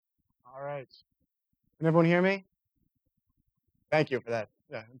All right. Can everyone hear me? Thank you for that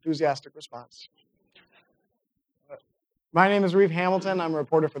enthusiastic response. My name is Reeve Hamilton. I'm a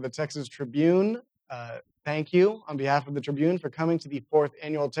reporter for the Texas Tribune. Thank you on behalf of the Tribune for coming to the 4th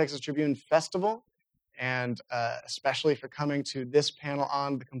Annual Texas Tribune Festival, and especially for coming to this panel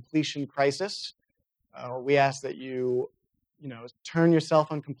on the completion crisis. We ask that you turn your cell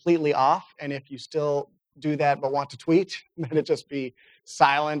phone completely off, and if you still do that but want to tweet, then it just be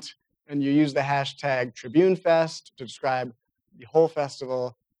silent, and you use the hashtag TribuneFest to describe the whole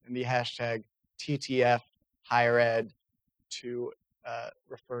festival, and the hashtag TTF Higher Ed to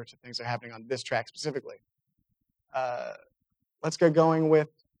refer to things that are happening on this track specifically. Let's get going with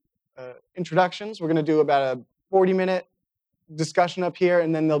introductions. We're going to do about a 40-minute discussion up here,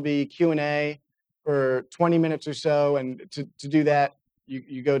 and then there'll be Q&A for 20 minutes or so. And to do that,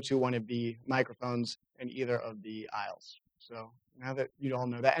 you go to one of the microphones in either of the aisles. So now that you all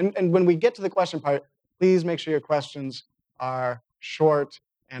know that. And when we get to the question part, please make sure your questions are short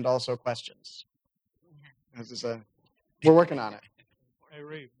and also questions. We're working on it. Hey,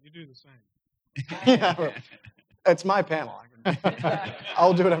 Reeve, you do the same. Yeah, it's my panel.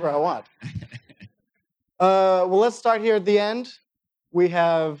 I'll do whatever I want. Well, let's start here at the end. We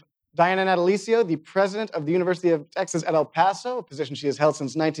have Diana Natalicio, the president of the University of Texas at El Paso, a position she has held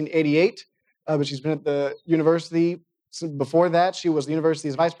since 1988. But she's been at the university before that. She was the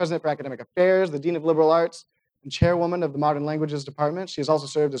university's vice president for academic affairs, the dean of liberal arts, and chairwoman of the Modern Languages Department. She has also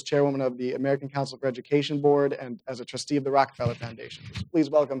served as chairwoman of the American Council for Education Board and as a trustee of the Rockefeller Foundation. So please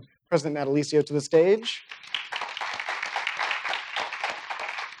welcome President Natalicio to the stage.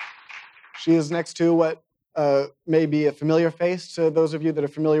 She is next to what may be a familiar face to those of you that are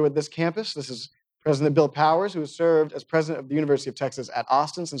familiar with this campus. This is President Bill Powers, who has served as president of the University of Texas at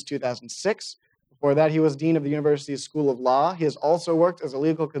Austin since 2006. Before that, he was dean of the university's School of Law. He has also worked as a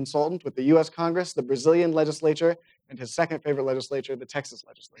legal consultant with the U.S. Congress, the Brazilian legislature, and his second favorite legislature, the Texas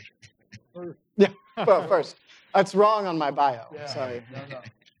legislature. Yeah, well, first. That's wrong on my bio. Yeah, sorry. No.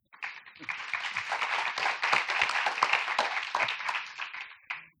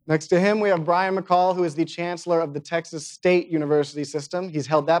 Next to him, we have Brian McCall, who is the chancellor of the Texas State University System. He's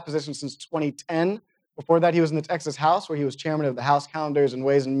held that position since 2010. Before that, he was in the Texas House, where he was chairman of the House Calendars and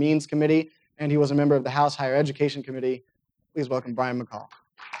Ways and Means Committee, and he was a member of the House Higher Education Committee. Please welcome Brian McCall.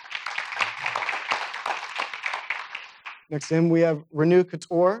 Next to him, we have Renu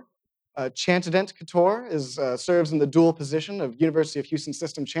Couture. Chantident Couture serves in the dual position of University of Houston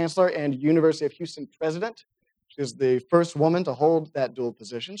System Chancellor and University of Houston President. She is the first woman to hold that dual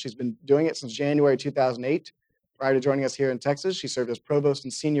position. She's been doing it since January 2008. Prior to joining us here in Texas, she served as provost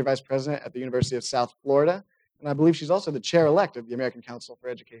and senior vice president at the University of South Florida. And I believe she's also the chair-elect of the American Council for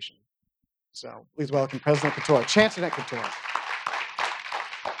Education. So please welcome President Couture, Chantident Couture.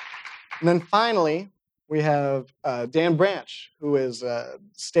 And then finally, we have Dan Branch, who is a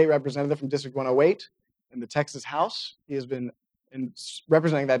state representative from District 108 in the Texas House. He has been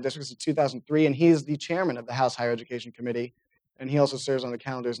representing that district since 2003, and he is the chairman of the House Higher Education Committee, and he also serves on the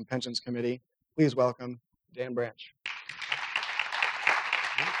Calendars and Pensions Committee. Please welcome Dan Branch.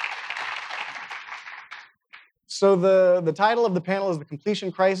 So the title of the panel is The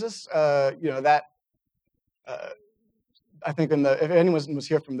Completion Crisis. I think if anyone was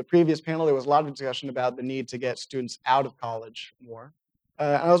here from the previous panel, there was a lot of discussion about the need to get students out of college more.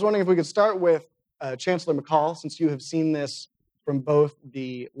 And I was wondering if we could start with Chancellor McCall, since you have seen this from both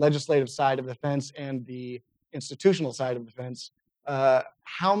the legislative side of the fence and the institutional side of the fence.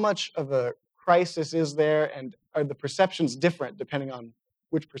 How much of a crisis is there, and are the perceptions different depending on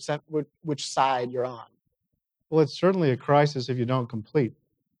which side you're on? Well, it's certainly a crisis if you don't complete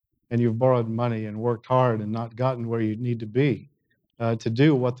and you've borrowed money and worked hard and not gotten where you need to be to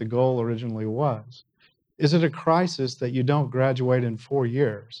do what the goal originally was. Is it a crisis that you don't graduate in 4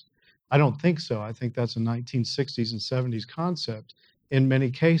 years? I don't think so. I think that's a 1960s and 70s concept in many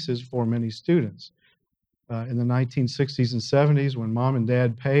cases for many students. In the 1960s and 70s, when mom and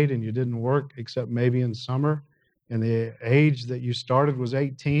dad paid and you didn't work except maybe in summer, and the age that you started was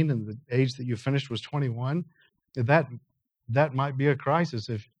 18 and the age that you finished was 21, that might be a crisis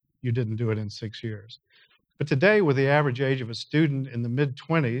if you didn't do it in 6 years. But today, with the average age of a student in the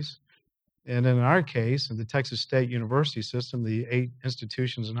mid-20s, and in our case, in the Texas State University system, the 8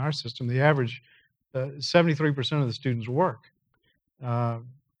 institutions in our system, the average 73% of the students work. And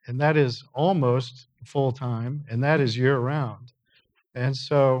that is almost full-time, and that is year-round. And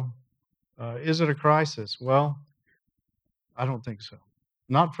so, is it a crisis? Well, I don't think so.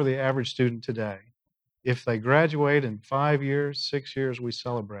 Not for the average student today. If they graduate in 5 years, 6 years, we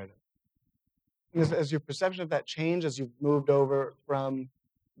celebrate it. Has your perception of that changed as you've moved over from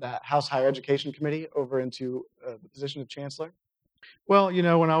that House Higher Education Committee over into the position of chancellor? Well,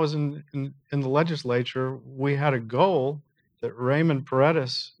 when I was in the legislature, we had a goal that Raymond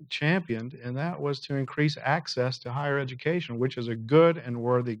Paredes championed, and that was to increase access to higher education, which is a good and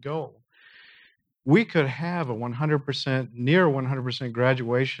worthy goal. We could have a 100%, near 100%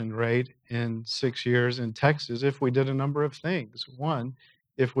 graduation rate in 6 years in Texas if we did a number of things. One,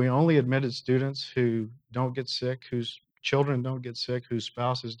 if we only admitted students who don't get sick, whose children don't get sick, whose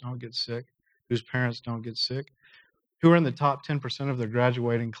spouses don't get sick, whose parents don't get sick, who are in the top 10% of their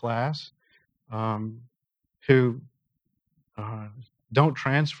graduating class, who don't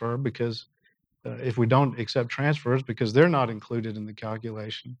transfer because if we don't accept transfers because they're not included in the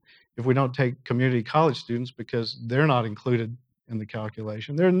calculation, if we don't take community college students because they're not included in the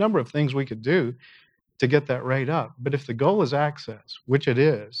calculation. There are a number of things we could do to get that rate up. But if the goal is access, which it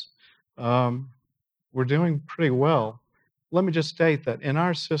is, we're doing pretty well. Let me just state that in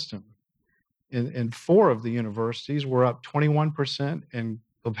our system, in 4 of the universities, we're up 21% in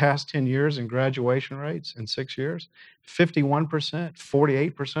the past 10 years in graduation rates in 6 years, 51%,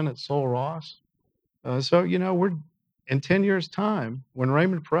 48% at Sol Ross. So, we're in 10 years' time, when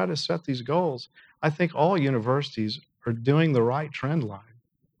Raymond Paredes set these goals, I think all universities are doing the right trend line,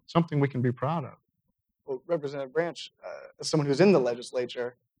 something we can be proud of. Well, Representative Branch, as someone who's in the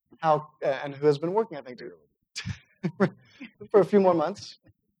legislature, and who has been working, I think, for a few more months,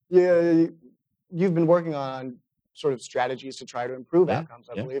 you've been working on sort of strategies to try to improve outcomes,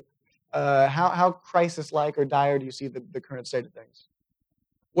 I believe. How crisis-like or dire do you see the current state of things?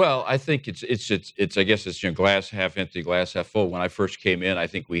 Well, I think it's I guess it's glass half empty, glass half full. When I first came in, I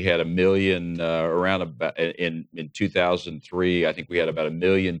think we had 1 million around about in 2003. I think we had about 1.2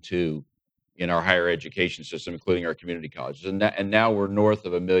 million in our higher education system, including our community colleges, and now we're north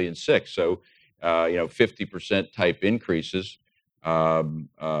of 1.6 million. So 50% type increases are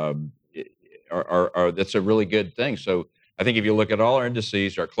that's a really good thing. So I think if you look at all our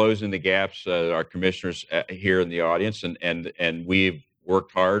indices, our closing the gaps, our commissioners here in the audience, and we've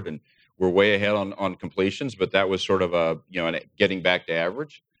worked hard and we're way ahead on completions, but that was sort of getting back to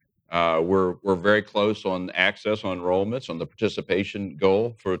average. We're very close on access, on enrollments, on the participation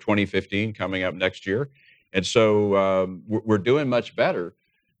goal for 2015 coming up next year. And so we're doing much better.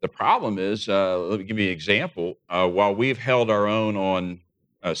 The problem is, let me give you an example. While we've held our own on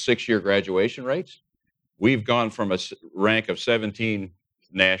 6-year graduation rates, we've gone from a rank of 17th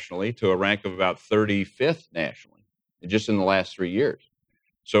nationally to a rank of about 35th nationally, just in the last 3 years.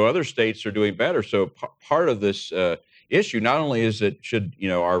 So other states are doing better. So part of this issue, not only is it should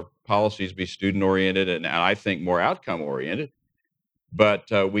our policies be student oriented and I think more outcome oriented,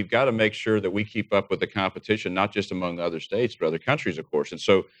 but we've got to make sure that we keep up with the competition, not just among the other states, but other countries, of course. And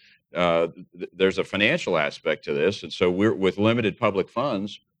so there's a financial aspect to this. And so we're with limited public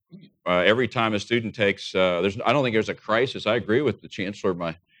funds. Every time a student takes, I don't think there's a crisis. I agree with the chancellor.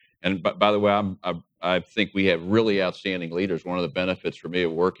 And by the way, I think we have really outstanding leaders. One of the benefits for me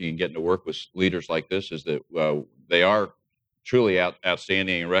of working and getting to work with leaders like this is that they are truly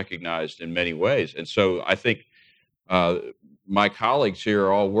outstanding and recognized in many ways. And so I think my colleagues here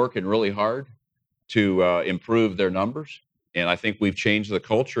are all working really hard to improve their numbers. And I think we've changed the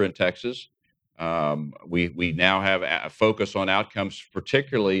culture in Texas. We now have a focus on outcomes,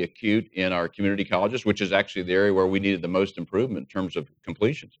 particularly acute in our community colleges, which is actually the area where we needed the most improvement in terms of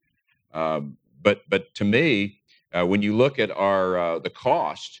completions. But to me, when you look at our the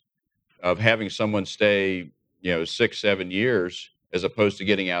cost of having someone stay 6-7 years as opposed to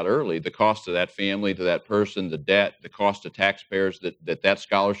getting out early, the cost to that family, to that person, the debt, the cost to taxpayers that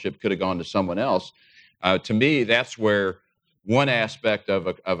scholarship could have gone to someone else. To me, that's where one aspect of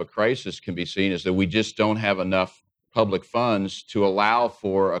a crisis can be seen, is that we just don't have enough public funds to allow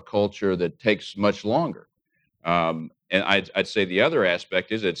for a culture that takes much longer. And I'd say the other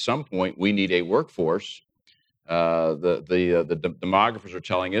aspect is at some point we need a workforce. The demographers are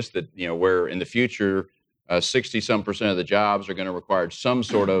telling us that where in the future 60-some% of the jobs are going to require some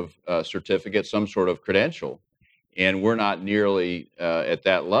sort of certificate, some sort of credential, and we're not nearly at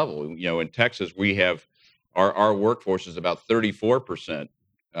that level. In Texas, we have our workforce is about 34%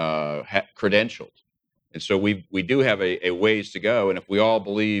 credentialed, and so we do have a ways to go. And if we all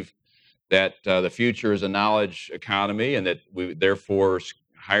believe that the future is a knowledge economy, and that therefore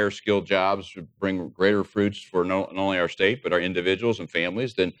higher skilled jobs would bring greater fruits for not only our state but our individuals and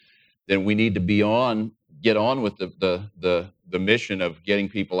families, then we need to get on with the mission of getting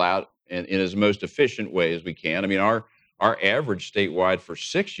people out in as most efficient way as we can. I mean, our average statewide for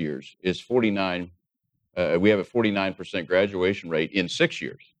 6 years is 49. We have a 49% graduation rate in 6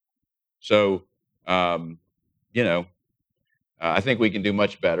 years. So, I think we can do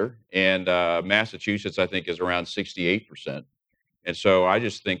much better. And Massachusetts, I think, is around 68%. And so I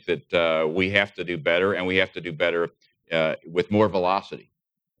just think that we have to do better, and we have to do better with more velocity.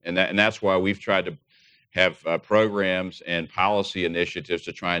 And that's why we've tried to have programs and policy initiatives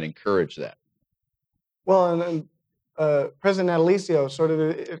to try and encourage that. Well, and President Natalicio, sort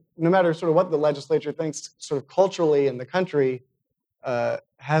of, no matter sort of what the legislature thinks, sort of culturally in the country,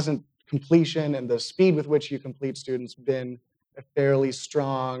 hasn't completion and the speed with which you complete students been a fairly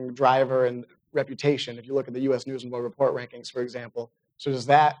strong driver and reputation? If you look at the U.S. News and World Report rankings, for example, so does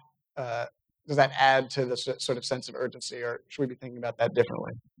that add to the sort of sense of urgency, or should we be thinking about that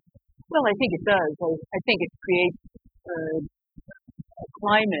differently? Well, I think it does. I think it creates a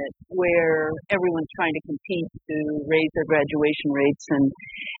climate where everyone's trying to compete to raise their graduation rates. And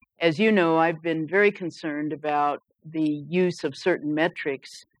as you know, I've been very concerned about the use of certain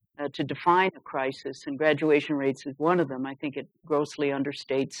metrics to define a crisis, and graduation rates is one of them. I think it grossly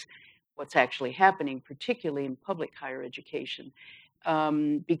understates what's actually happening, particularly in public higher education,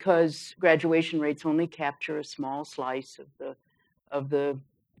 because graduation rates only capture a small slice of the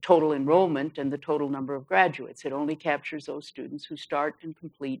total enrollment and the total number of graduates. It only captures those students who start and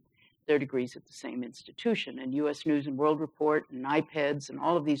complete their degrees at the same institution. And U.S. News and World Report and IPEDS and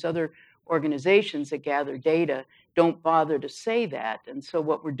all of these other organizations that gather data don't bother to say that. And so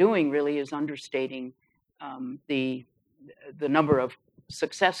what we're doing really is understating the number of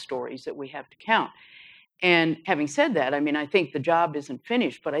success stories that we have to count. And having said that, I mean, I think the job isn't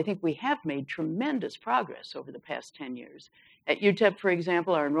finished, but I think we have made tremendous progress over the past 10 years. At UTEP, for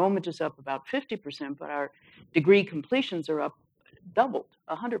example, our enrollment is up about 50%, but our degree completions are up doubled,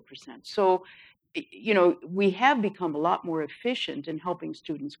 100%. So, you know, we have become a lot more efficient in helping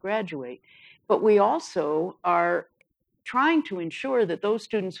students graduate, but we also are trying to ensure that those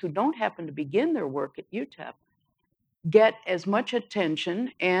students who don't happen to begin their work at UTEP get as much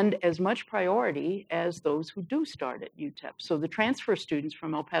attention and as much priority as those who do start at UTEP. So the transfer students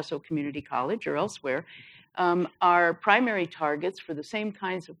from El Paso Community College or elsewhere are primary targets for the same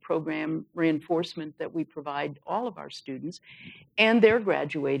kinds of program reinforcement that we provide all of our students. And they're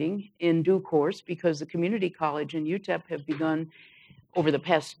graduating in due course because the community college and UTEP have begun over the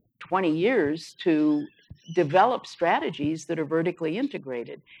past 20 years to develop strategies that are vertically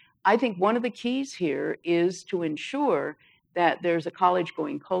integrated. I think one of the keys here is to ensure that there's a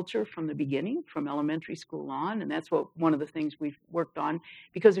college-going culture from the beginning, from elementary school on, and that's one of the things we've worked on.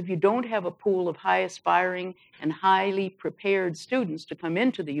 Because if you don't have a pool of high-aspiring and highly prepared students to come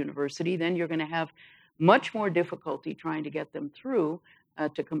into the university, then you're going to have much more difficulty trying to get them through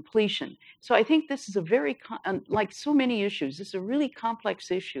to completion. So I think this is a very, like so many issues, this is a really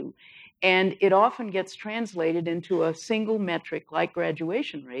complex issue. And it often gets translated into a single metric like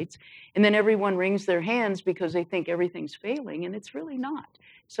graduation rates. And then everyone wrings their hands because they think everything's failing, and it's really not.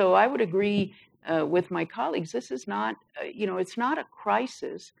 So I would agree with my colleagues. This is not, it's not a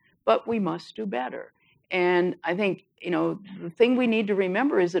crisis, but we must do better. And I think, the thing we need to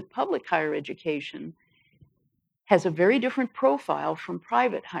remember is that public higher education has a very different profile from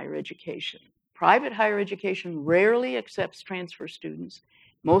private higher education. Private higher education rarely accepts transfer students.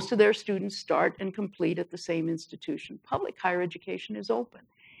 Most of their students start and complete at the same institution. Public higher education is open.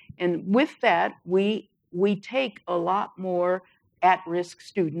 And with that, we take a lot more at-risk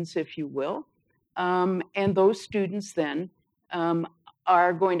students, if you will. And those students then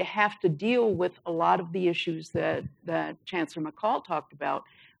are going to have to deal with a lot of the issues that Chancellor McCall talked about,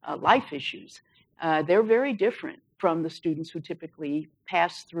 life issues. They're very different from the students who typically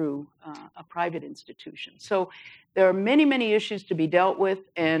pass through a private institution. So there are many, many issues to be dealt with,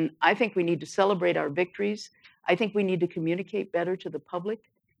 and I think we need to celebrate our victories. I think we need to communicate better to the public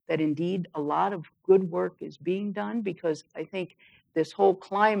that indeed a lot of good work is being done, because I think this whole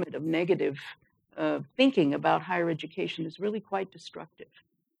climate of negative thinking about higher education is really quite destructive.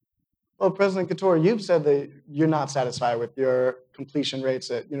 Well, President Couture, you've said that you're not satisfied with your completion rates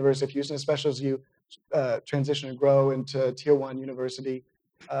at University of Houston, especially as you transition and grow into Tier 1 university.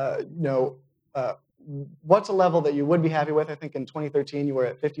 What's a level that you would be happy with? I think in 2013 you were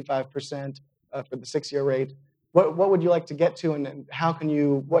at 55% for the 6-year rate. What would you like to get to, and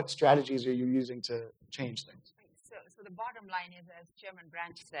what strategies are you using to change things? So the bottom line is, as Chairman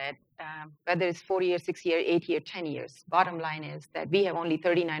Branch said, whether it's 4-year, 6-year, 8-year, 10 years, bottom line is that we have only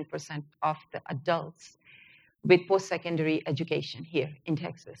 39% of the adults with post-secondary education here in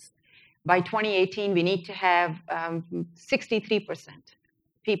Texas. By 2018, we need to have 63%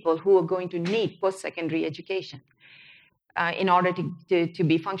 people who are going to need post-secondary education in order to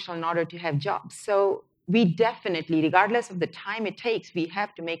be functional, in order to have jobs. So we definitely, regardless of the time it takes, we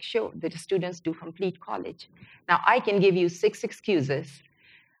have to make sure that the students do complete college. Now, I can give you 6 excuses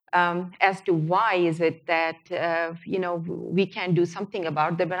as to why is it that we can do something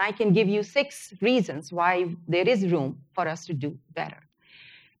about that, but I can give you 6 reasons why there is room for us to do better.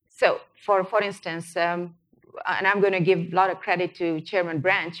 So, for instance, and I'm going to give a lot of credit to Chairman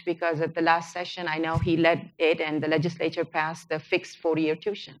Branch, because at the last session, I know he led it, and the legislature passed the fixed 4-year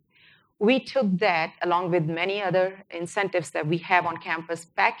tuition. We took that, along with many other incentives that we have on campus,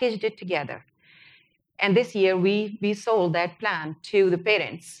 packaged it together. And this year, we sold that plan to the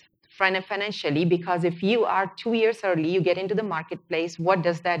parents financially, because if you are 2 years early, you get into the marketplace, what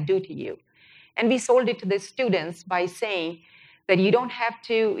does that do to you? And we sold it to the students by saying that you don't have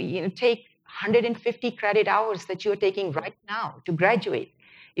to take 150 credit hours that you're taking right now to graduate.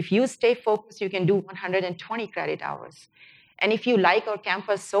 If you stay focused, you can do 120 credit hours. And if you like our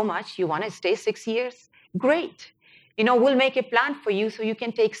campus so much, you want to stay 6 years, great. We'll make a plan for you so you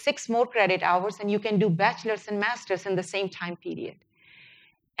can take 6 more credit hours and you can do bachelor's and master's in the same time period.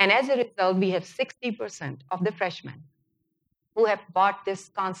 And as a result, we have 60% of the freshmen who have bought this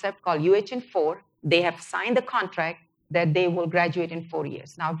concept called UH in 4. They have signed the contract that they will graduate in 4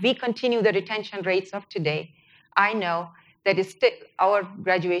 years. Now, if we continue the retention rates of today, I know that our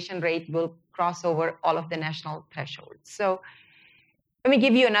graduation rate will cross over all of the national thresholds. So let me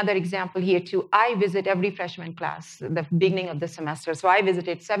give you another example here too. I visit every freshman class at the beginning of the semester. So I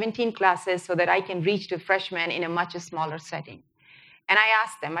visited 17 classes so that I can reach the freshmen in a much smaller setting. And I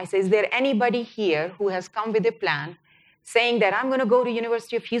asked them, I say, is there anybody here who has come with a plan saying that I'm going to go to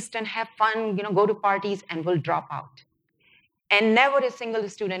University of Houston, have fun, go to parties, and will drop out? And never a single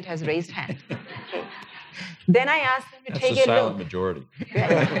student has raised hand. Okay. Then I asked them to take a look. That's a silent majority.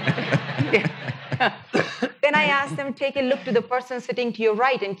 Then I asked them to take a look to the person sitting to your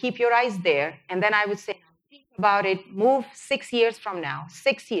right and keep your eyes there. And then I would say, think about it, move 6 years from now,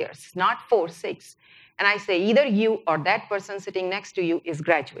 6 years, not 4, 6. And I say, either you or that person sitting next to you is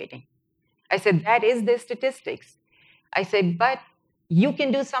graduating. I said, that is the statistics. I said, but you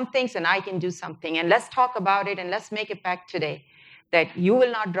can do some things and I can do something. And let's talk about it and let's make a pact today that you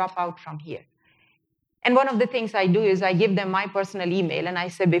will not drop out from here. And one of the things I do is I give them my personal email and I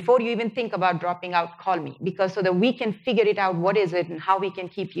say, before you even think about dropping out, call me, because so that we can figure it out, what is it and how we can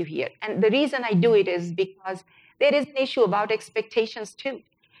keep you here. And the reason I do it is because there is an issue about expectations too.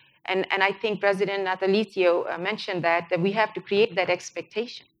 And I think President Natalicio mentioned that we have to create that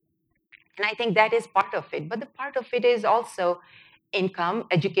expectation. And I think that is part of it. But the part of it is also income,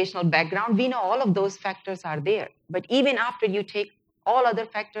 educational background. We know all of those factors are there. But even after you take all other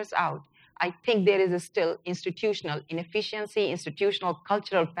factors out, I think there is still institutional inefficiency, institutional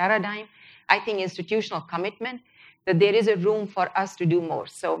cultural paradigm, I think institutional commitment, that there is a room for us to do more.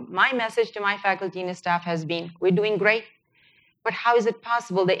 So my message to my faculty and staff has been, we're doing great, but how is it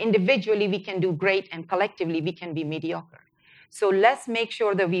possible that individually we can do great and collectively we can be mediocre? So let's make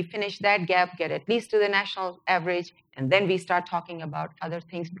sure that we finish that gap, get at least to the national average, and then we start talking about other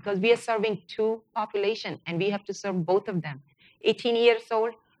things, because we are serving 2 populations and we have to serve both of them. 18 years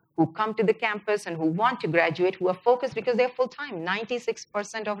old, who come to the campus and who want to graduate, who are focused because they're full-time.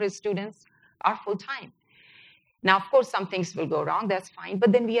 96% of our students are full-time. Now, of course, some things will go wrong, that's fine,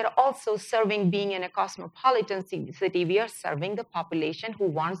 but then we are also serving, being in a cosmopolitan city, we are serving the population who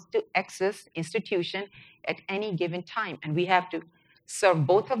wants to access institution at any given time. And we have to serve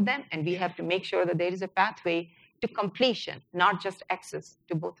both of them, and we have to make sure that there is a pathway to completion, not just access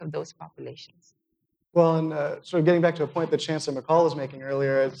to both of those populations. Well, and sort of getting back to a point that Chancellor McCall was making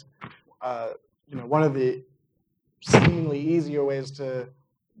earlier is, one of the seemingly easier ways to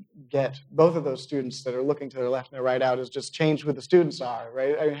get both of those students that are looking to their left and their right out is just change who the students are,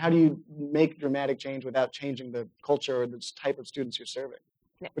 right? I mean, how do you make dramatic change without changing the culture or the type of students you're serving?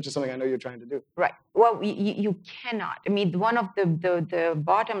 Which is something I know you're trying to do. Right. Well, you cannot. I mean, one of the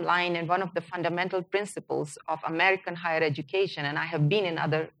bottom line and one of the fundamental principles of American higher education, and I have been in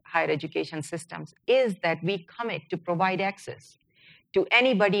other higher education systems, is that we commit to provide access to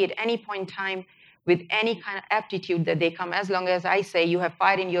anybody at any point in time with any kind of aptitude that they come. As long as I say you have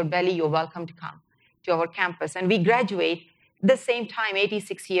fire in your belly, you're welcome to come to our campus. And we graduate the same time,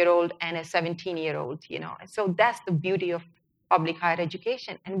 86-year-old and a 17-year-old, So that's the beauty of public higher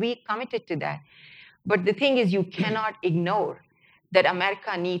education, and we committed to that. But the thing is, you cannot ignore that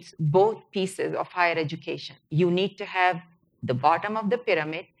America needs both pieces of higher education. You need to have the bottom of the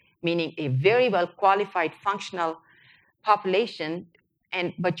pyramid, meaning a very well qualified, functional population,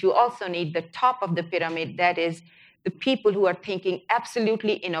 but you also need the top of the pyramid, that is the people who are thinking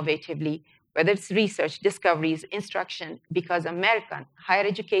absolutely innovatively, whether it's research, discoveries, instruction, because American higher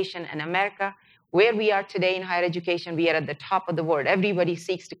education and America, Where we are today in higher education, we are at the top of the world. Everybody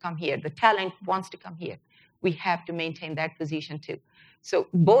seeks to come here. The talent wants to come here. We have to maintain that position too. So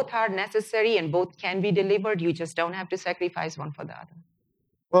both are necessary and both can be delivered. You just don't have to sacrifice one for the other.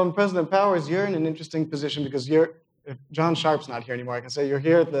 Well, and President Powers, you're in an interesting position because if John Sharp's not here anymore, I can say you're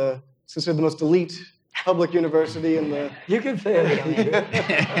here at it's considered the most elite public university in the... You can say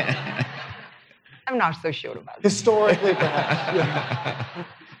it. I'm not so sure about that. Historically, perhaps. Yeah.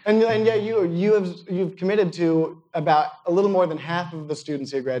 And yet you've committed to about a little more than half of the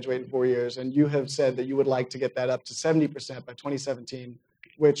students here graduate in 4 years, and you have said that you would like to get that up to 70% by 2017,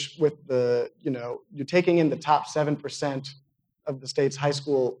 which with you're taking in the top 7% of the state's high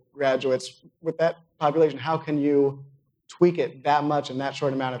school graduates. With that population, how can you tweak it that much in that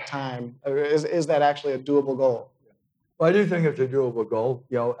short amount of time? Or is that actually a doable goal? Well, I do think it's a doable goal,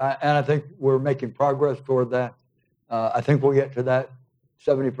 and I think we're making progress toward that. I think we'll get to that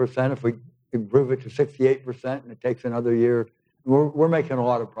 70% if we improve it to 68%, and it takes another year. We're making a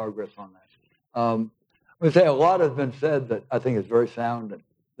lot of progress on that. I would say a lot has been said that I think is very sound and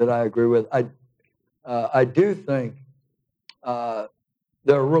that I agree with. I do think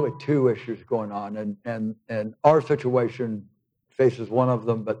there are really two issues going on, and our situation faces one of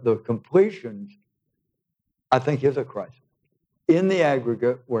them, but the completions, I think, is a crisis. In the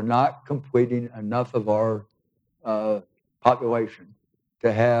aggregate, we're not completing enough of our population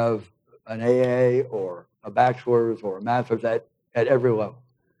to have an AA or a bachelor's or a master's at every level.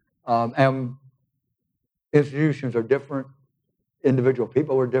 And institutions are different, individual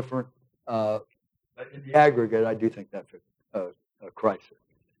people are different, but in the aggregate, I do think that's a crisis.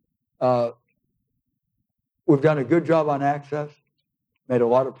 We've done a good job on access, made a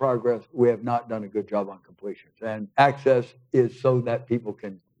lot of progress. We have not done a good job on completions. And access is so that people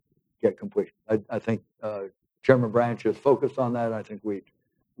can get completion. I think Chairman Branch is focused on that. I think we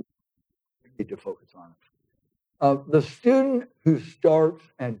need to focus on it. The student who starts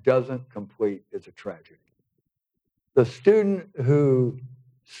and doesn't complete is a tragedy. The student who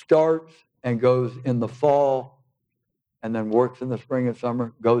starts and goes in the fall and then works in the spring and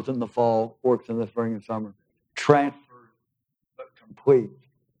summer, goes in the fall, works in the spring and summer, transfers but completes,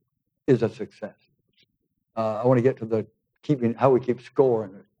 is a success. I want to get to how we keep score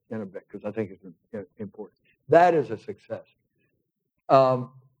in a bit, because I think it's important. That is a success.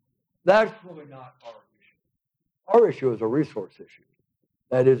 That's really not our issue. Our issue is a resource issue.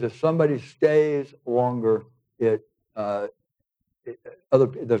 That is, if somebody stays longer, there's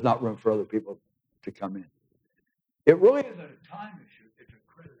not room for other people to come in. It really isn't a time issue, it's a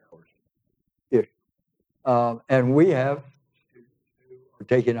credit hours issue. And we have students who are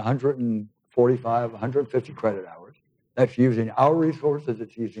taking 145, 150 credit hours. That's using our resources,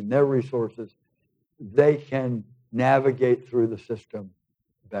 it's using their resources. They can navigate through the system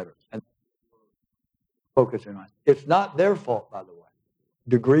better. And focusing on it. It's not their fault, by the way.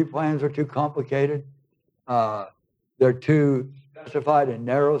 Degree plans are too complicated. They're too specified and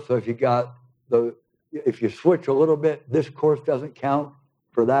narrow, so if you switch a little bit, this course doesn't count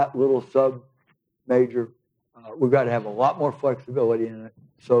for that little sub-major. We've got to have a lot more flexibility in it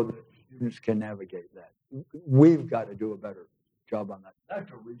so that students can navigate that. We've got to do a better job on that.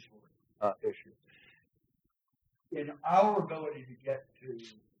 That's a resource issue. In our ability to get to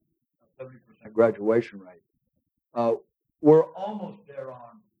a 70% graduation rate, we're almost there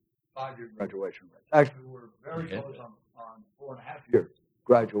on 5-year graduation rates. Actually, we're very close on 4.5-year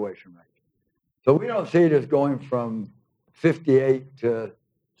graduation rates. So we don't see it as going from 58 to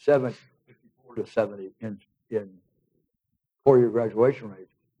 70, 54 to 70 in 4-year graduation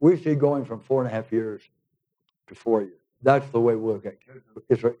rates. We see going from 4.5 years to 4 years. That's the way we look at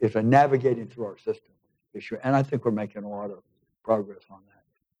it. It's a navigating through our system issue, and I think we're making a lot of progress on that.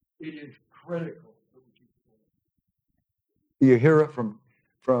 It is critical that we keep going. You hear it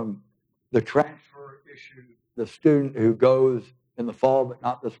from the transfer issue, the student who goes in the fall but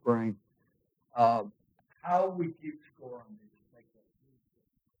not the spring. How we keep score on these, make that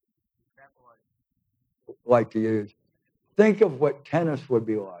example I like to use. Think of what tennis would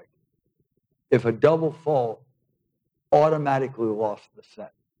be like if a double fault automatically lost the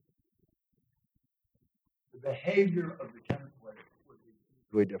set. The behavior of the tennis player would be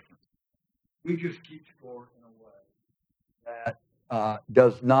really different. We just keep score in a way that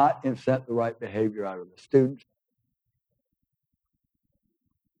does not incent the right behavior out of the students.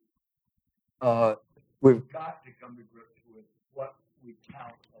 We've got to come to grips with what we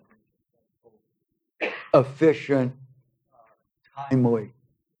count as efficient, timely.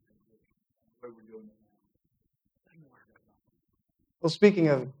 The way we're doing it now. Well, speaking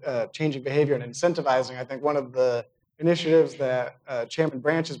of changing behavior and incentivizing, I think one of the initiatives that Chairman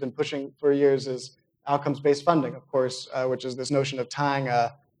Branch has been pushing for years is outcomes-based funding, of course, which is this notion of tying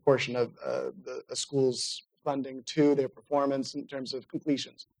a portion of a school's funding to their performance in terms of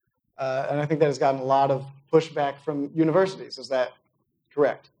completions. And I think that has gotten a lot of pushback from universities. Is that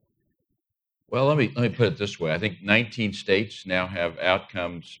correct? Well, let me put it this way. I think 19 states now have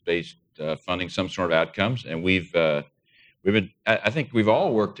outcomes-based funding, some sort of outcomes, and we've been. I think we've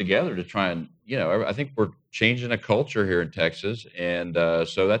all worked together to try and, I think we're changing a culture here in Texas, and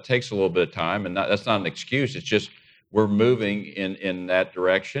so that takes a little bit of time, and that's not an excuse. It's just we're moving in that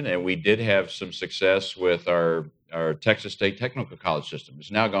direction, and we did have some success with our Texas State Technical College system.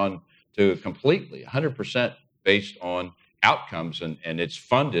 It's now gone to completely 100% based on outcomes, and it's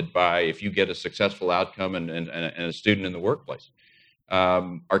funded by if you get a successful outcome and a student in the workplace.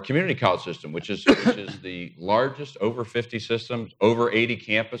 Our community college system, which is the largest, over 50 systems, over 80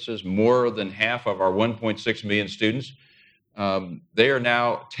 campuses, more than half of our 1.6 million students, they are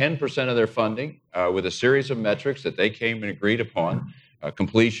now 10% of their funding with a series of metrics that they came and agreed upon.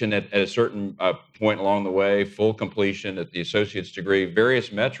 Completion at a certain point along the way, full completion at the associate's degree,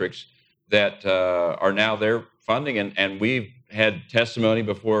 various metrics that are now their funding. And we've had testimony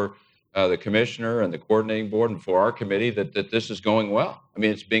before the commissioner and the coordinating board and for our committee that this is going well. I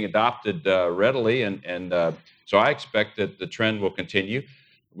mean, it's being adopted readily. And so I expect that the trend will continue.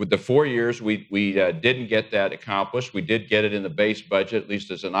 With the 4 years, we didn't get that accomplished. We did get it in the base budget, at least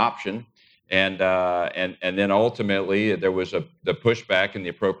as an option. And then ultimately there was the pushback in the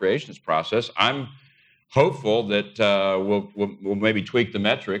appropriations process. I'm hopeful that we'll maybe tweak the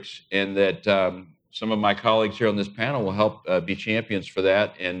metrics, and that some of my colleagues here on this panel will help be champions for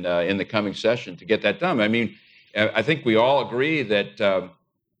that in the coming session to get that done. I mean, I think we all agree that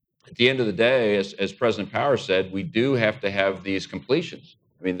at the end of the day, as President Powers said, we do have to have these completions.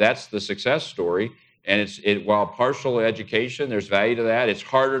 I mean, that's the success story. And while partial education, there's value to that, it's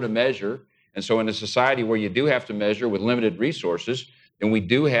harder to measure. And so in a society where you do have to measure with limited resources, then we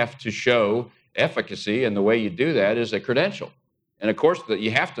do have to show efficacy, and the way you do that is a credential. And of course,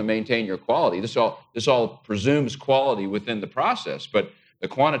 you have to maintain your quality. This all presumes quality within the process, but the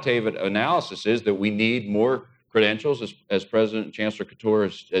quantitative analysis is that we need more credentials, as President Chancellor Couture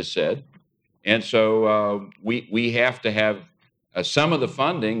has said. And so we have to have some of the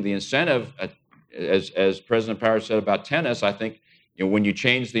funding, the incentive, as President Powers said about tennis. I think when you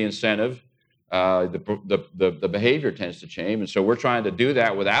change the incentive, the behavior tends to change. And so we're trying to do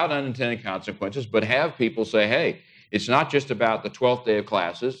that without unintended consequences, but have people say, hey, it's not just about the 12th day of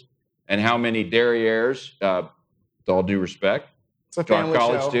classes and how many derrieres, with all due respect to our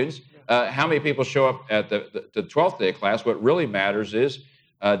college students, how many people show up at the 12th day of class. What really matters is,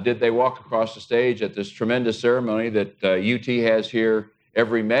 did they walk across the stage at this tremendous ceremony that UT has here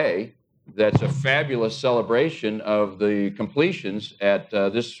every May? That's a fabulous celebration of the completions at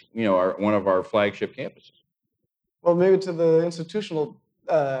this, one of our flagship campuses. Well, maybe to the institutional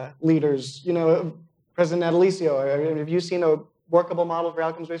leaders, President Natalicio, have you seen a workable model for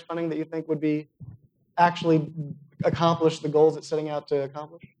outcomes-based funding that you think would be actually accomplish the goals it's setting out to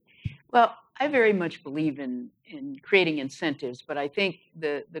accomplish? Well, I very much believe in creating incentives, but I think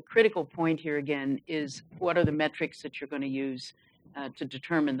the critical point here again is what are the metrics that you're going to use to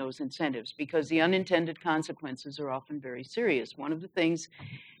determine those incentives, because the unintended consequences are often very serious. One of the things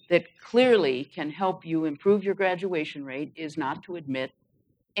that clearly can help you improve your graduation rate is not to admit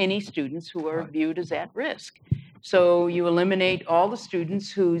any students who are viewed as at risk. So you eliminate all the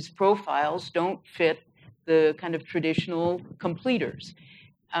students whose profiles don't fit the kind of traditional completers.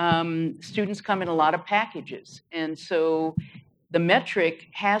 Students come in a lot of packages, and so the metric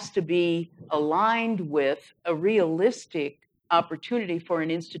has to be aligned with a realistic opportunity for an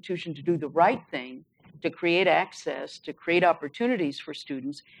institution to do the right thing, to create access, to create opportunities for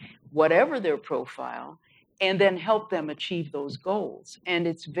students, whatever their profile, and then help them achieve those goals. And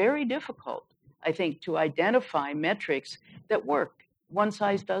it's very difficult, I think, to identify metrics that work. One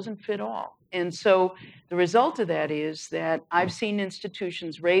size doesn't fit all. And so the result of that is that I've seen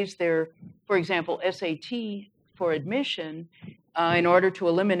institutions raise their, for example, SAT for admission in order to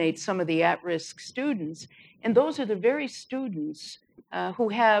eliminate some of the at-risk students. And those are the very students who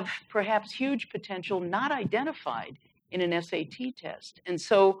have perhaps huge potential not identified in an SAT test. And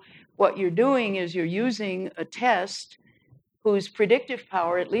so what you're doing is you're using a test whose predictive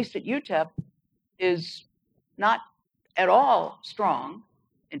power, at least at UTEP, is not at all strong.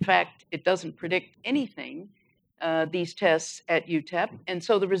 In fact, it doesn't predict anything, these tests at UTEP. And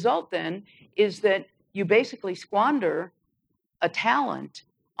so the result then is that you basically squander a talent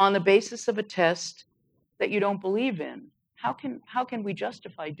on the basis of a test that you don't believe in. how can we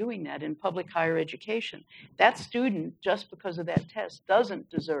justify doing that in public higher education? That student, just because of that test, doesn't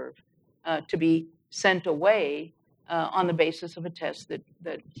deserve to be sent away on the basis of a test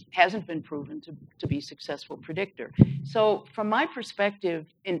that hasn't been proven to be a successful predictor. So from my perspective,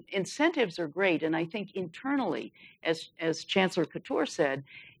 incentives are great. And I think internally, as Chancellor Couture said,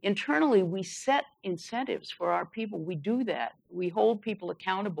 internally we set incentives for our people. We do that. We hold people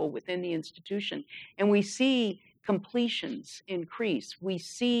accountable within the institution. And we see completions increase. We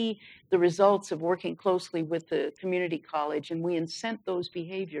see the results of working closely with the community college, and we incent those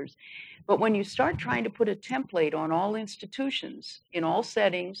behaviors. But when you start trying to put a template on all institutions in all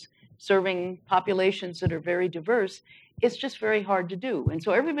settings, serving populations that are very diverse, it's just very hard to do. And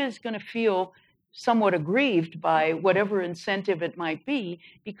so everybody's going to feel somewhat aggrieved by whatever incentive it might be,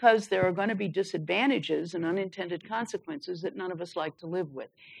 because there are going to be disadvantages and unintended consequences that none of us like to live with.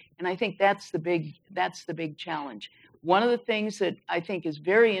 And I think that's the big challenge. One of the things that I think is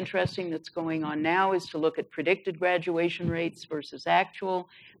very interesting that's going on now is to look at predicted graduation rates versus actual,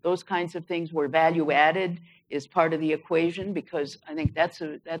 those kinds of things where value added is part of the equation, because I think that's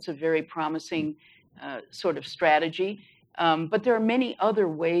a very promising sort of strategy. But there are many other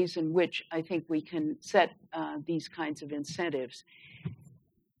ways in which I think we can set these kinds of incentives.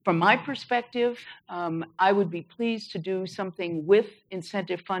 From my perspective, I would be pleased to do something with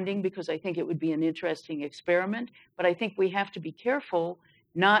incentive funding, because I think it would be an interesting experiment. But I think we have to be careful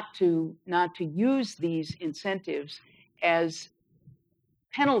not to use these incentives as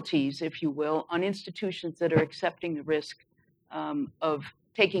penalties, if you will, on institutions that are accepting the risk of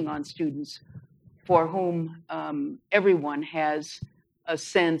taking on students for whom everyone has a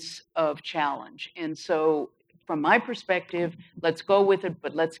sense of challenge. And so from my perspective, let's go with it,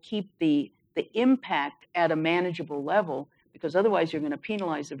 but let's keep the impact at a manageable level, because otherwise you're going to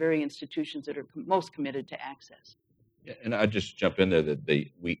penalize the very institutions that are most committed to access. Yeah, and I just jump in there that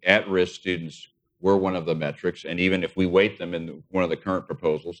we at-risk students were one of the metrics, and even if we weight them in one of the current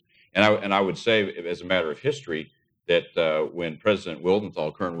proposals, and I would say, as a matter of history, that when President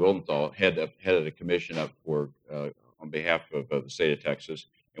Wildenthal, Colonel Wildenthal, headed a commission up for on behalf of the state of Texas,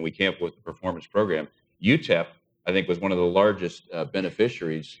 and we came up with the performance program, UTEP, I think, was one of the largest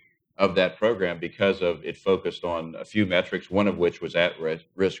beneficiaries of that program, because of it focused on a few metrics, one of which was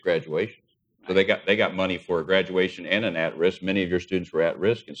at-risk graduation. So they got money for graduation and an at-risk. Many of your students were at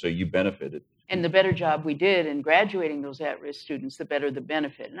risk, and so you benefited. And the better job we did in graduating those at-risk students, the better the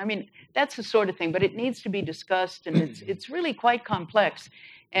benefit. And I mean, that's the sort of thing, but it needs to be discussed, and it's really quite complex,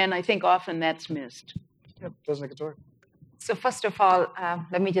 and I think often that's missed. Yep, President Couture. So first of all,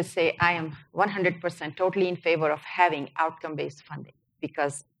 let me just say I am 100% totally in favor of having outcome-based funding,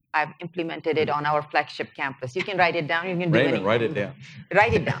 because I've implemented it on our flagship campus. You can write it down. You can do Raymond, write it down.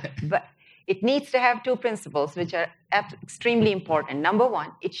 Write it down. But it needs to have two principles, which are extremely important. Number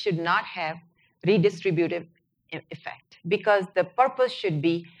one, it should not have redistributive effect, because the purpose should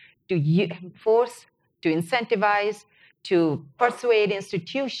be to force, to incentivize, to persuade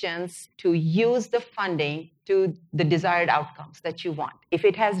institutions to use the funding to the desired outcomes that you want. If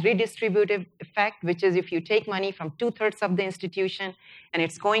it has redistributive effect, which is if you take money from 2/3 of the institution and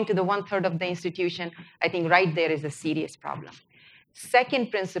it's going to the 1/3 of the institution, I think right there is a serious problem. Second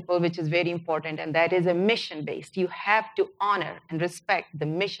principle, which is very important, and that is a mission-based. You have to honor and respect the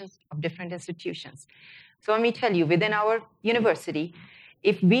missions of different institutions. So let me tell you, within our university,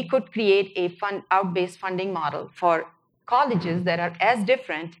 if we could create a out-based funding model for colleges that are as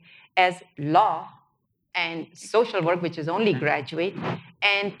different as law and social work, which is only graduate,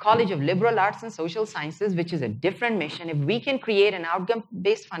 and College of Liberal Arts and Social Sciences, which is a different mission, if we can create an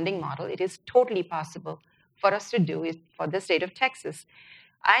outcome-based funding model, it is totally possible for us to do it for the state of Texas.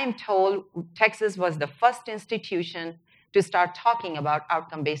 I am told Texas was the first institution to start talking about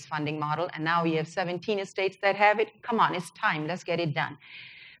outcome-based funding model, and now we have 17 states that have it. Come on, it's time, let's get it done.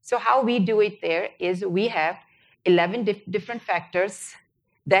 So how we do it there is we have 11 different factors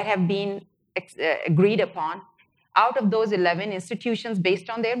that have been agreed upon. Out of those 11 institutions, based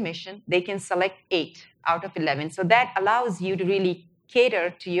on their mission, they can select 8 out of 11. So that allows you to really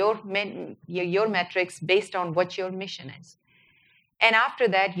cater to your metrics based on what your mission is. And after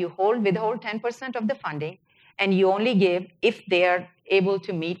that, you withhold 10% of the funding, and you only give if they are able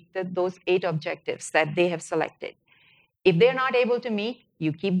to meet those 8 objectives that they have selected. If they're not able to meet,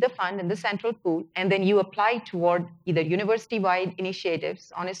 you keep the fund in the central pool, and then you apply toward either university-wide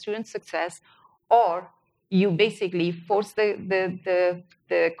initiatives on a student success, or you basically force the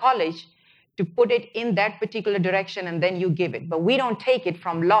college to put it in that particular direction, and then you give it. But we don't take it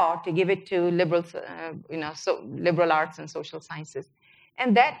from law to give it to liberal arts and social sciences.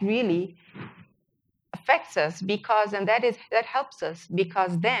 And that really affects us because, and that helps us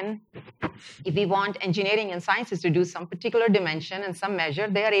because then if we want engineering and sciences to do some particular dimension and some measure,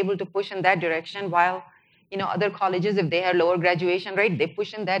 they are able to push in that direction, while other colleges, if they have lower graduation rate, they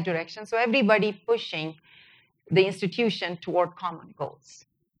push in that direction. So everybody pushing the institution toward common goals.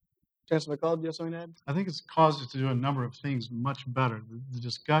 Chancellor McCall, do you have something to add? I think it's caused us to do a number of things much better. The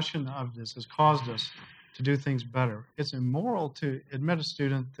discussion of this has caused us to do things better. It's immoral to admit a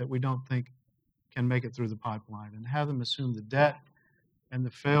student that we don't think can make it through the pipeline and have them assume the debt and the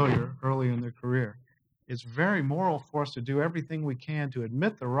failure early in their career. It's very moral for us to do everything we can to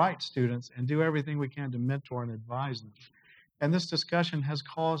admit the right students and do everything we can to mentor and advise them. And this discussion has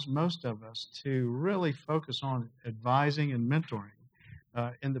caused most of us to really focus on advising and mentoring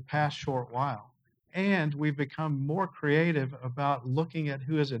in the past short while. And we've become more creative about looking at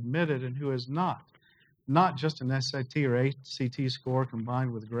who is admitted and who is not just an SAT or ACT score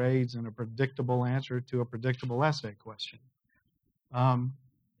combined with grades and a predictable answer to a predictable essay question.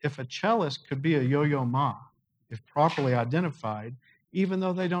 If a cellist could be a yo-yo ma, if properly identified, even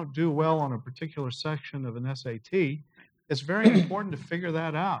though they don't do well on a particular section of an SAT, it's very important to figure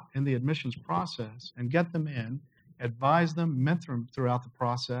that out in the admissions process and get them in, advise them, mentor them throughout the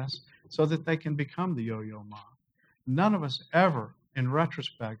process so that they can become the yo-yo ma. None of us ever, in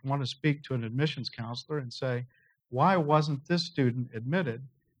retrospect, want to speak to an admissions counselor and say, why wasn't this student admitted?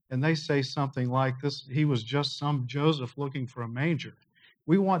 And they say something like this, he was just some Joseph looking for a manger.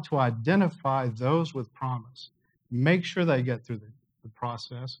 We want to identify those with promise, make sure they get through the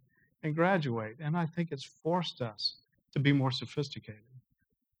process, and graduate. And I think it's forced us to be more sophisticated.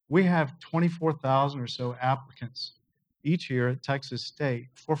 We have 24,000 or so applicants each year at Texas State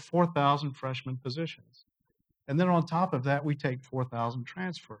for 4,000 freshman positions. And then on top of that, we take 4,000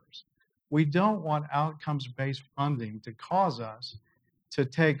 transfers. We don't want outcomes-based funding to cause us to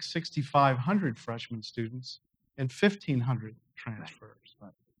take 6,500 freshman students and 1,500 transfers,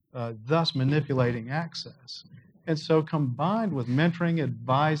 thus manipulating access. And so combined with mentoring,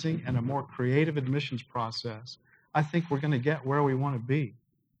 advising, and a more creative admissions process, I think we're going to get where we want to be.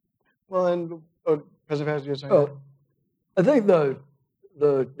 Well, and President Paz, do you have something? I think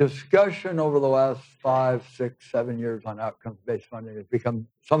the discussion over the last 5, 6, 7 years on outcomes-based funding has become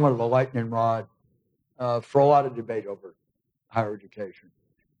somewhat of a lightning rod for a lot of debate over higher education.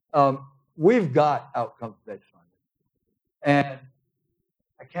 We've got outcomes-based funding, and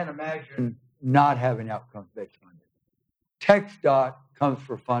I can't imagine not having outcomes-based funding. TxDOT comes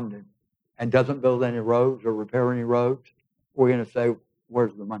for funding and doesn't build any roads or repair any roads. We're going to say,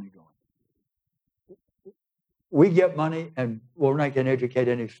 where's the money going? We get money, and we're not going to educate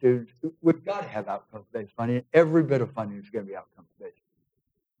any students. We've got to have outcomes-based funding. Every bit of funding is going to be outcomes-based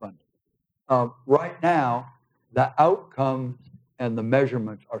funding. Right now, the outcomes and the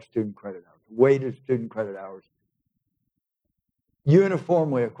measurements are student credit hours, weighted student credit hours,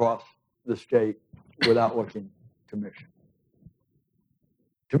 uniformly across the state without looking to mission.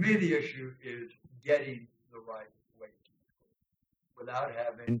 To me, the issue is getting the right weight without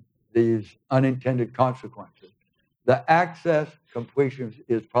having these unintended consequences. The access completions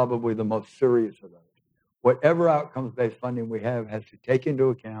is probably the most serious of those. Whatever outcomes-based funding we have has to take into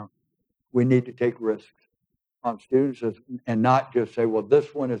account we need to take risks on students and not just say, well,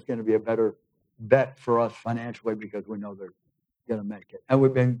 this one is going to be a better bet for us financially because we know they're going to make it. And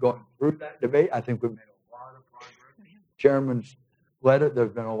we've been going through that debate. I think we've made a lot of progress. Chairman's letter,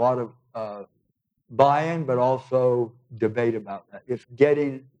 there's been a lot of buy-in, but also debate about that. It's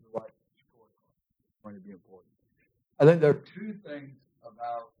getting the right score going to be important. I think there are two things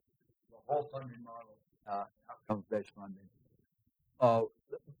about the whole funding model, outcomes-based funding.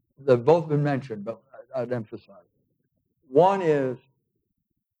 They've both been mentioned, but I'd emphasize. One is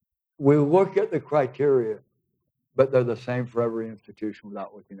we look at the criteria, but they're the same for every institution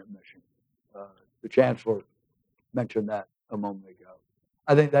without looking at mission. The Chancellor mentioned that a moment ago.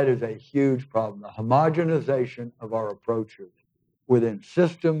 I think that is a huge problem, the homogenization of our approaches within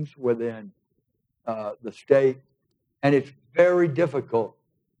systems, within the state, and it's very difficult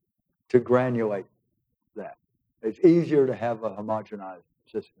to granulate that. It's easier to have a homogenized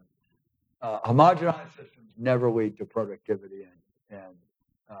system. Homogenized systems never lead to productivity and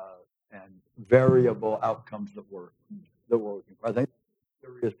variable outcomes that we're looking for. I think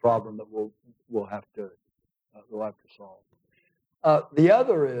that's a serious problem that we'll have to solve. The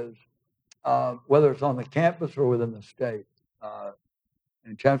other is whether it's on the campus or within the state.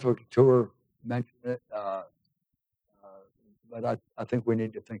 And Chancellor Couture mentioned it, but I think we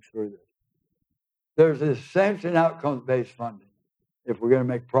need to think through this. There's this sense in outcomes-based funding if we're going to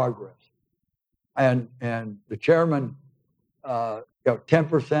make progress. And the chairman, 10%,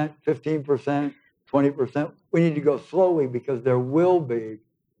 15%, 20%. We need to go slowly because there will be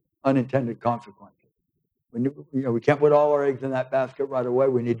unintended consequences. We can't put all our eggs in that basket right away.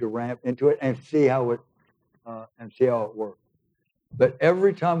 We need to ramp into it and see how it works. But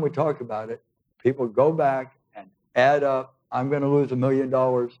every time we talk about it, people go back and add up. I'm going to lose $1 million.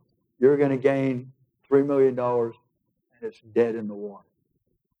 You're going to gain $3 million, and it's dead in the water.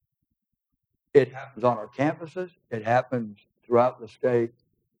 It happens on our campuses. It happens throughout the state.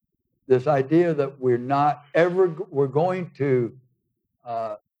 This idea that we're going to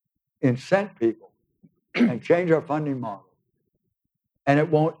incent people and change our funding model, and it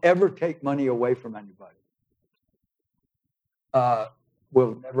won't ever take money away from anybody.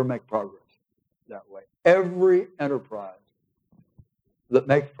 We'll never make progress that way. Every enterprise that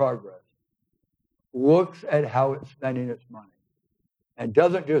makes progress looks at how it's spending its money and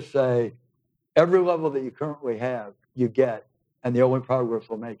doesn't just say, every level that you currently have, you get, and the only progress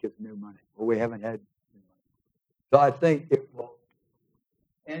we'll make is new money. Well, we haven't had new money. So I think it will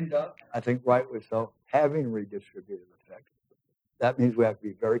end up, I think rightly so, having redistributive effects. That means we have to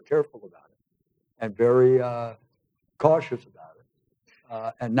be very careful about it and very cautious about it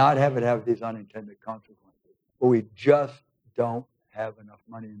and not have it have these unintended consequences. But we just don't have enough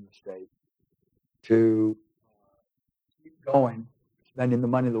money in the state to keep going, spending the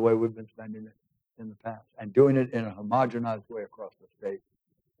money the way we've been spending it in the past. And doing it in a homogenized way across the state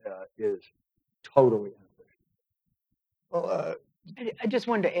is totally inefficient. Well, I just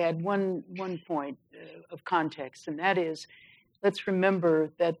wanted to add one point of context, and that is, let's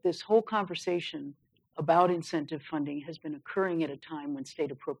remember that this whole conversation about incentive funding has been occurring at a time when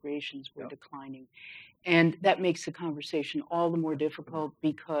state appropriations were declining. And that makes the conversation all the more difficult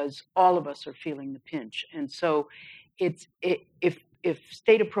because all of us are feeling the pinch. And so if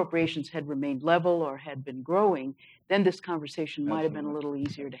state appropriations had remained level or had been growing, then this conversation might have been a little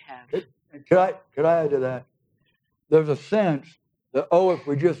easier to have. Could I add to that? There's a sense that, if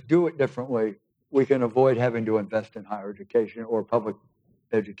we just do it differently, we can avoid having to invest in higher education or public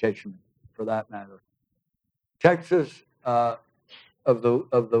education, for that matter. Texas, of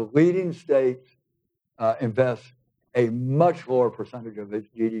the leading states, invests a much lower percentage of its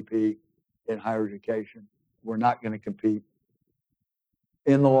GDP in higher education. We're not going to compete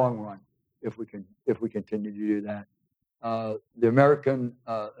in the long run if we continue to do that. The American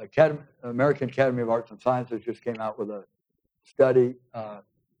Academy of Arts and Sciences just came out with a study.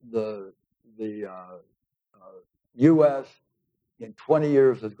 The U.S. in 20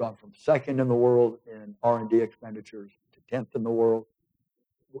 years has gone from second in the world in R&D expenditures to 10th in the world.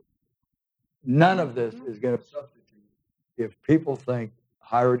 None of this is going to substitute if people think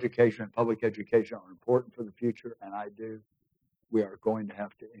higher education and public education are important for the future, and I do. We are going to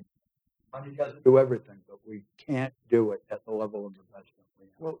have to. Money doesn't do everything, but we can't do it at the level of investment we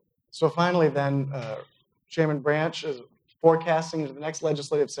have. Well, so finally, then, Chairman Branch is forecasting into the next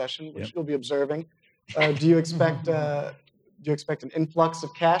legislative session, which you'll be observing. Do you expect an influx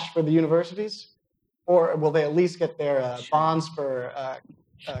of cash for the universities, or will they at least get their bonds for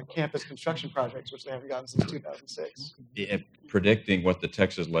campus construction projects, which they haven't gotten since 2006? Yeah, predicting what the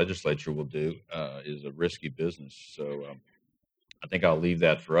Texas legislature will do is a risky business. So I think I'll leave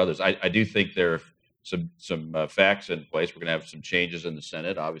that for others. I do think there are some facts in place. We're going to have some changes in the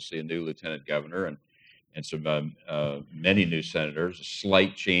Senate, obviously a new lieutenant governor and some many new senators, a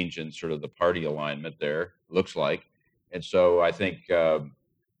slight change in sort of the party alignment there, looks like. And so I think to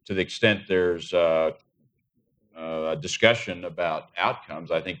the extent there's a discussion about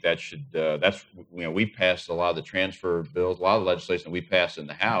outcomes, I think that should, we passed a lot of the transfer bills, a lot of the legislation we passed in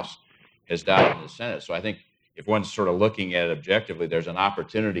the House has died in the Senate. So I think if one's sort of looking at it objectively, there's an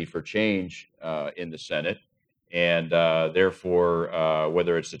opportunity for change in the Senate. And therefore,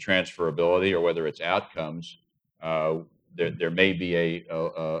 whether it's the transferability or whether it's outcomes, there may be a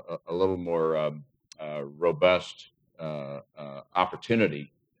little more robust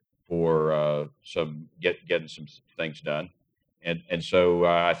opportunity for getting some things done. And so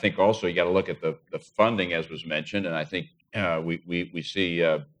I think also you got to look at the funding, as was mentioned. And I think we see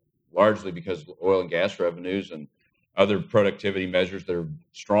largely because of oil and gas revenues and other productivity measures that are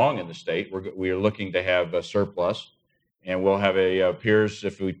strong in the state, we are looking to have a surplus, and we'll have appears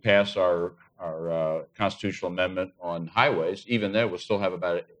if we pass our constitutional amendment on highways, even there we'll still have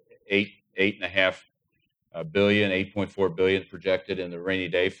about $8.5 billion, $8.4 billion projected in the rainy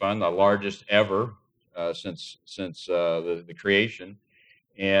day fund, the largest ever since the creation,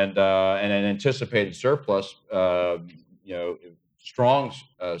 and an anticipated surplus, strong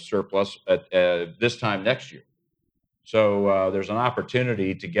surplus at this time next year. So there's an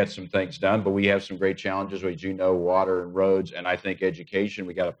opportunity to get some things done, but we have some great challenges, as you know, water and roads, and I think education.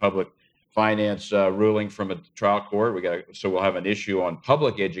 We got a public finance ruling from a trial court. So we'll have an issue on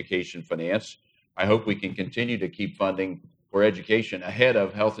public education finance. I hope we can continue to keep funding for education ahead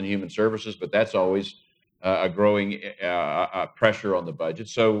of health and human services, but that's always a growing pressure on the budget.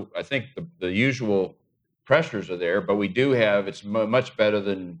 So I think the usual pressures are there, but we do have, it's much better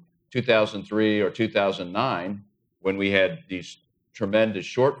than 2003 or 2009 when we had these tremendous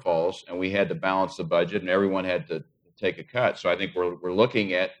shortfalls and we had to balance the budget and everyone had to take a cut. So I think we're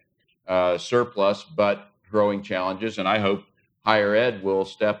looking at surplus but growing challenges, and I hope higher ed will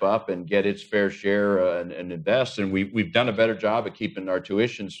step up and get its fair share and invest. And we've done a better job at keeping our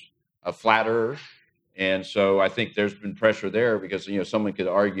tuitions flatter. And so I think there's been pressure there because, someone could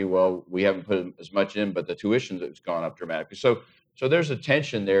argue, well, we haven't put as much in, but the tuition has gone up dramatically. So there's a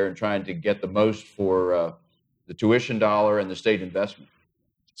tension there in trying to get the most for the tuition dollar and the state investment.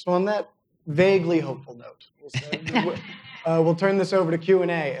 So on that vaguely hopeful note, we'll turn this over to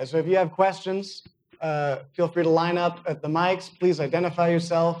Q&A. So if you have questions, feel free to line up at the mics. Please identify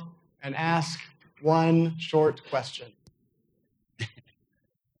yourself and ask one short question.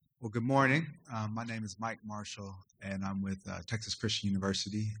 Well, good morning. My name is Mike Marshall, and I'm with Texas Christian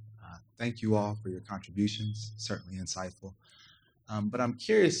University. Thank you all for your contributions, certainly insightful. But I'm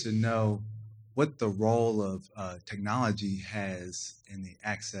curious to know what the role of technology has in the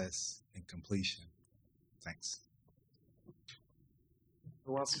access and completion. Thanks.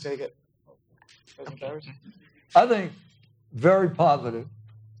 Who wants to take it? Okay. I think very positive.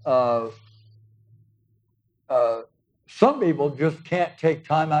 Some people just can't take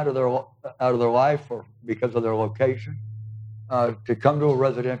time out of their life or because of their location to come to a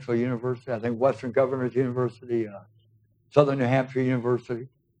residential university. I think Western Governors University, Southern New Hampshire University,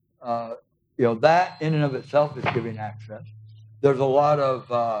 that in and of itself is giving access. There's a lot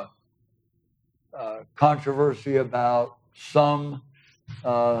of controversy about some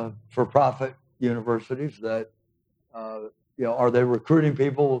for-profit universities that, are they recruiting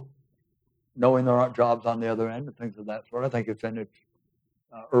people knowing there aren't jobs on the other end and things of that sort. I think it's in its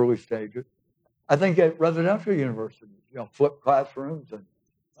early stages. I think at residential universities, flipped classrooms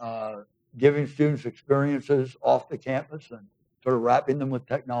and giving students experiences off the campus and sort of wrapping them with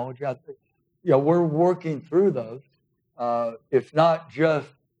technology. I think, we're working through those. It's not just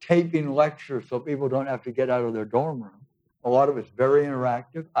taping lectures so people don't have to get out of their dorm room. A lot of it's very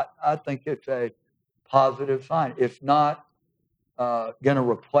interactive. I think it's a positive sign. It's not going to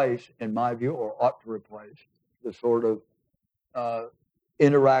replace, in my view, or ought to replace, the sort of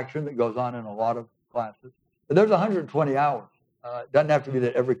interaction that goes on in a lot of classes. But there's 120 hours. It doesn't have to be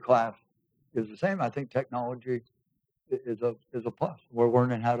that every class is the same. I think technology is a plus. We're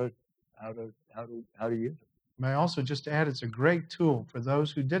learning how to use it. May I also just add, it's a great tool for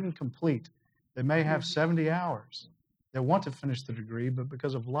those who didn't complete. They may have 70 hours. They want to finish the degree, but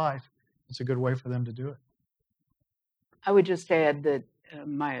because of life, it's a good way for them to do it. I would just add that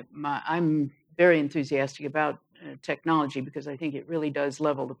I'm very enthusiastic about technology because I think it really does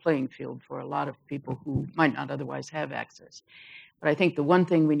level the playing field for a lot of people who might not otherwise have access. But I think the one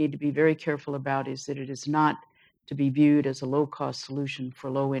thing we need to be very careful about is that it is not to be viewed as a low-cost solution for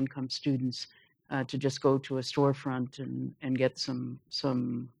low-income students to just go to a storefront and get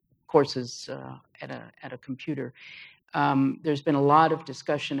some courses at a computer. There's been a lot of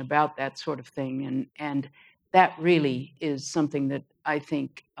discussion about that sort of thing, and that really is something that I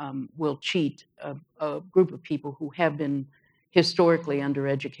think will cheat a group of people who have been historically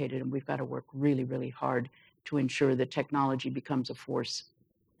undereducated, and we've got to work really, really hard to ensure that technology becomes a force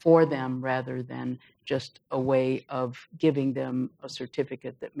for them rather than just a way of giving them a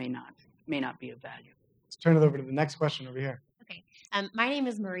certificate that may not be of value. Let's turn it over to the next question over here. Okay. My name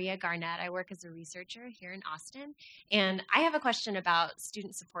is Maria Garnett. I work as a researcher here in Austin. And I have a question about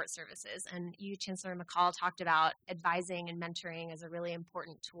student support services. And you, Chancellor McCall, talked about advising and mentoring as a really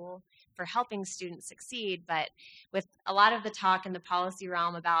important tool for helping students succeed. But with a lot of the talk in the policy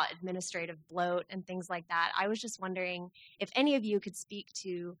realm about administrative bloat and things like that, I was just wondering if any of you could speak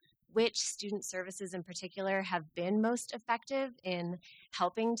to which student services in particular have been most effective in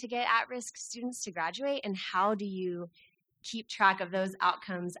helping to get at-risk students to graduate, and how do you keep track of those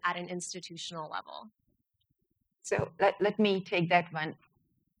outcomes at an institutional level? So let me take that one.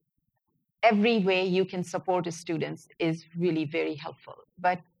 Every way you can support the students is really very helpful.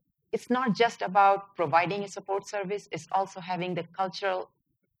 But it's not just about providing a support service, it's also having the cultural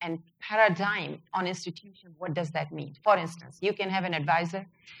and paradigm on institution. What does that mean? For instance, you can have an advisor.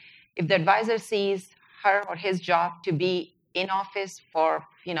 If the advisor sees her or his job to be in office for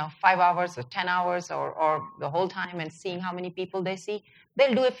 5 hours or 10 hours or the whole time and seeing how many people they see,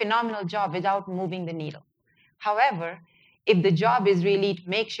 they'll do a phenomenal job without moving the needle. However, If the job is really to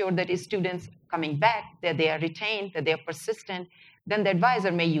make sure that his students coming back, that they are retained, that they are persistent, then the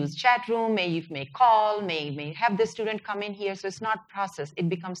advisor may use chat room, may call, may have the student come in here. So it's not process, it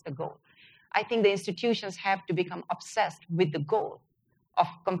becomes the goal. I think the institutions have to become obsessed with the goal of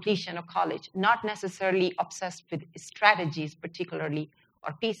completion of college, not necessarily obsessed with strategies particularly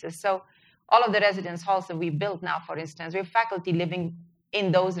or pieces. So all of the residence halls that we built now, for instance, we have faculty living in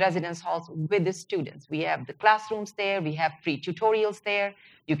those residence halls with the students. We have the classrooms there, we have free tutorials there.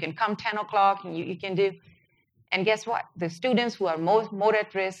 You can come 10 o'clock and you can do. And guess what? The students who are more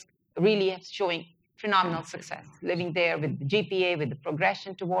at risk really have showing phenomenal success, living there with the GPA, with the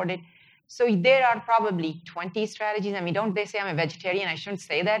progression toward it. So there are probably 20 strategies. I mean, don't they say I'm a vegetarian? I shouldn't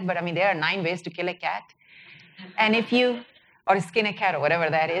say that, but I mean, there are 9 ways to kill a cat. And if you, or skin a cat or whatever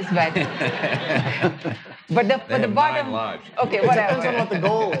that is, but the bottom, okay, whatever. It depends on what the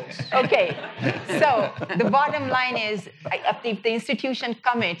goal is. Okay, so the bottom line is, if the institution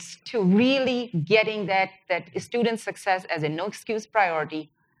commits to really getting that student success as a no excuse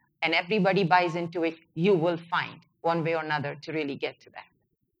priority, and everybody buys into it, you will find one way or another to really get to that.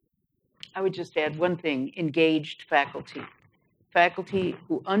 I would just add one thing: engaged faculty. Faculty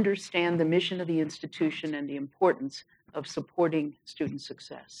who understand the mission of the institution and the importance of supporting student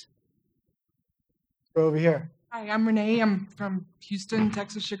success. Go over here. Hi, I'm Renee. I'm from Houston,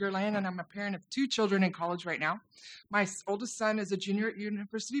 Texas Sugar Land, and I'm a parent of 2 children in college right now. My oldest son is a junior at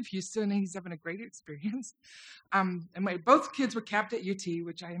University of Houston, and he's having a great experience. And both kids were capped at UT,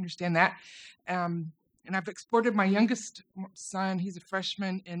 which I understand that. And I've exported my youngest son. He's a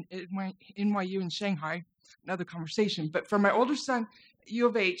freshman in NYU in Shanghai. Another conversation. But for my older son, U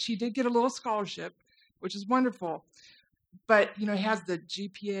of H, he did get a little scholarship, which is wonderful. But, he has the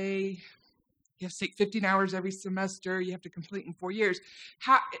GPA. You have to take 15 hours every semester. You have to complete in 4 years.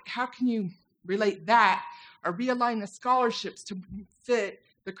 How can you relate that or realign the scholarships to fit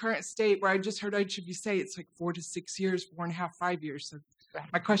the current state where I just heard each of you say it's like 4 to 6 years, 4.5, 5 years. So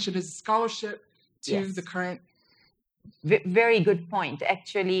my question is scholarship to the current. Very good point.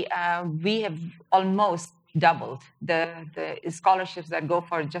 Actually, we have almost doubled the scholarships that go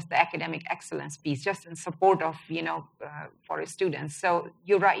for just the academic excellence piece, just in support of, for students. So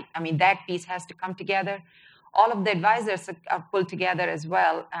you're right. I mean, that piece has to come together. All of the advisors are pulled together as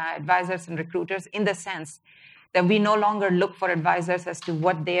well, advisors and recruiters, in the sense that we no longer look for advisors as to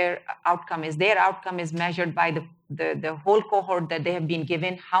what their outcome is. Their outcome is measured by the whole cohort that they have been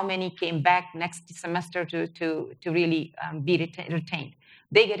given, how many came back next semester to really be retained.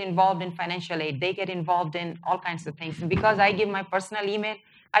 They get involved in financial aid. They get involved in all kinds of things. And because I give my personal email,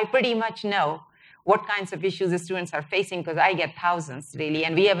 I pretty much know what kinds of issues the students are facing, because I get thousands, really.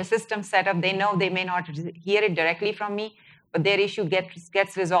 And we have a system set up. They know they may not hear it directly from me, but their issue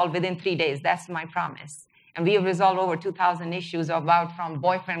gets resolved within 3 days. That's my promise. And we have resolved over 2,000 issues, about from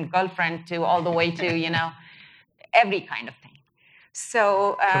boyfriend, girlfriend, to all the way to, every kind of thing.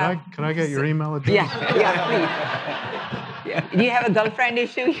 So Can I get your email address? Yeah, please. Yeah. Do you have a girlfriend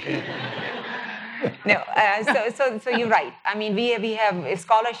issue? No. So you're right. I mean, we have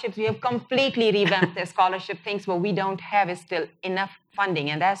scholarships. We have completely revamped the scholarship things. What we don't have is still enough funding,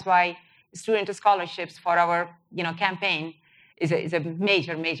 and that's why student scholarships for our campaign is a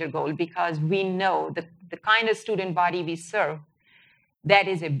major goal, because we know that the kind of student body we serve, that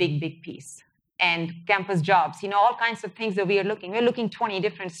is a big piece. And campus jobs, all kinds of things that we are looking. We're looking 20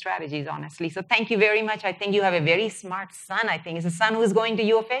 different strategies, honestly. So thank you very much. I think you have a very smart son. I think it's a son who's going to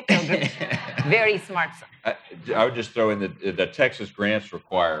U of A. Very smart son. I would just throw in the Texas grants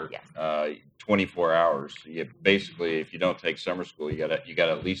require 24 hours. Basically, if you don't take summer school, you got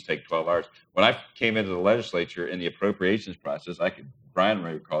to at least take 12 hours. When I came into the legislature in the appropriations process, Brian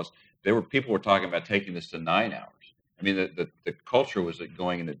recalls, people were talking about taking this to 9 hours. I mean, the culture was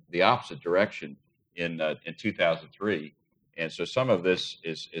going in the opposite direction in 2003, and so some of this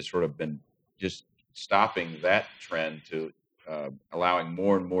is sort of been just stopping that trend to allowing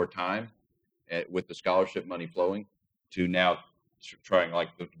more and more time with the scholarship money flowing to now trying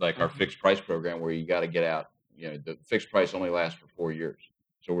like our fixed price program, where you got to get out. The fixed price only lasts for 4 years,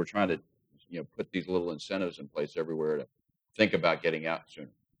 so we're trying to put these little incentives in place everywhere to think about getting out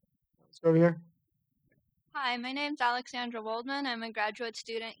sooner. Let's go over here. Hi, my name's Alexandra Waldman. I'm a graduate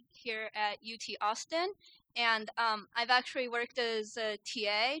student here at UT Austin, and I've actually worked as a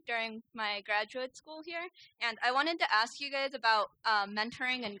TA during my graduate school here, and I wanted to ask you guys about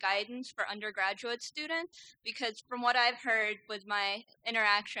mentoring and guidance for undergraduate students, because from what I've heard with my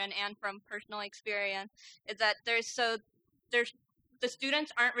interaction and from personal experience is that the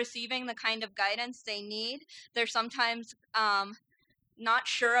students aren't receiving the kind of guidance they need. They're sometimes not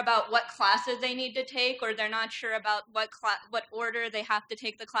sure about what classes they need to take, or they're not sure about what order they have to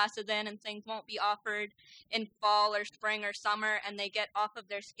take the classes in, and things won't be offered in fall or spring or summer, and they get off of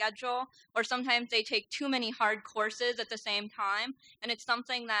their schedule. Or sometimes they take too many hard courses at the same time, and it's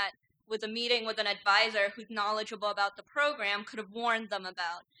something that with a meeting with an advisor who's knowledgeable about the program could have warned them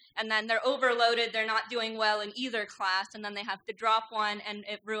about. And then they're overloaded, they're not doing well in either class, and then they have to drop one, and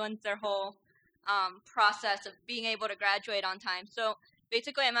it ruins their whole process of being able to graduate on time. So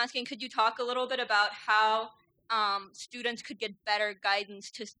basically, I'm asking, could you talk a little bit about how students could get better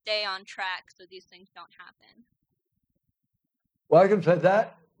guidance to stay on track so these things don't happen? Well, I can say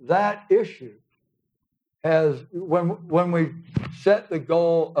that issue has, when we set the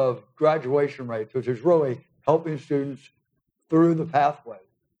goal of graduation rates, which is really helping students through the pathway,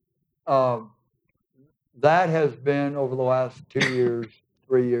 that has been over the last 2 years,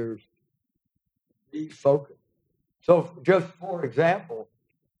 3 years, the focus. So just for example,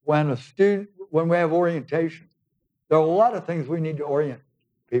 when we have orientation, there are a lot of things we need to orient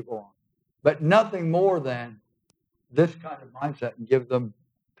people on, but nothing more than this kind of mindset, and give them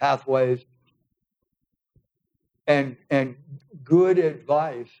pathways and good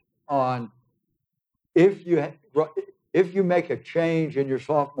advice on if you make a change in your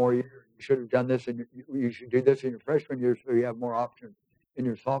sophomore year, you should have done this, and you should do this in your freshman year so you have more options in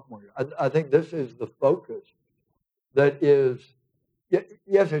your sophomore year. I think this is the focus that is,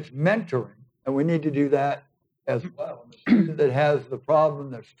 yes, it's mentoring, and we need to do that as well. The student that has the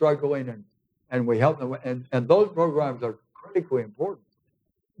problem, they're struggling, and we help them, and those programs are critically important.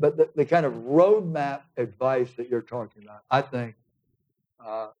 But the kind of roadmap advice that you're talking about, I think,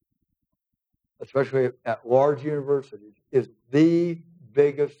 especially at large universities, is the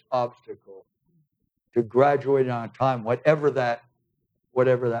biggest obstacle to graduating on time, whatever that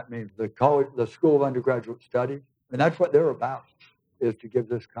means. The School of Undergraduate Studies, and that's what they're about, is to give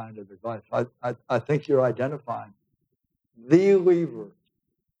this kind of advice. I think you're identifying the lever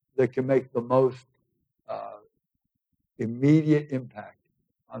that can make the most immediate impact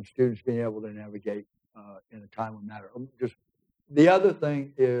on students being able to navigate in a timely manner. Just the other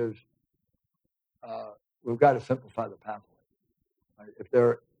thing is we've got to simplify the pathway. Right? If there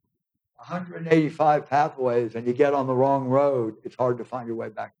are 185 pathways and you get on the wrong road, it's hard to find your way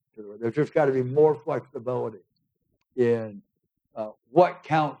back to the road. There's just got to be more flexibility in what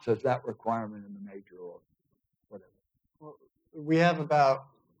counts as that requirement in the major or whatever. Well, we have about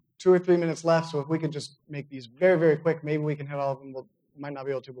 2 or 3 minutes left, so if we could just make these very, very quick, maybe we can hit all of them. We might not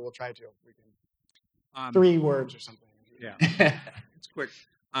be able to, but we'll try to. We can 3 words or something. Yeah, it's quick.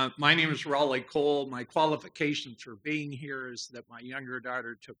 My name is Raleigh Cole. My qualifications for being here is that my younger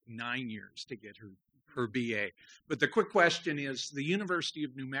daughter took 9 years to get her BA. But the quick question is, the University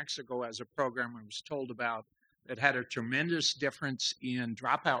of New Mexico has a program I was told about that had a tremendous difference in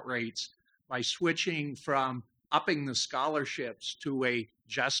dropout rates by switching from upping the scholarships to a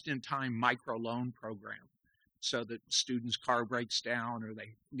just-in-time microloan program, so that students' car breaks down or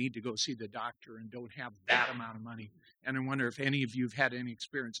they need to go see the doctor and don't have that amount of money. And I wonder if any of you have had any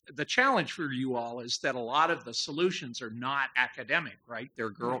experience. The challenge for you all is that a lot of the solutions are not academic, right?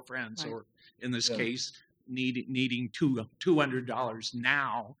 They're girlfriends, or in this case, needing $200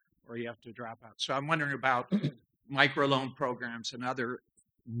 now, or you have to drop out. So I'm wondering about microloan programs and other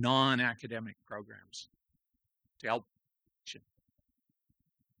non-academic programs to help.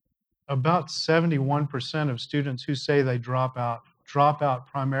 About 71% of students who say they drop out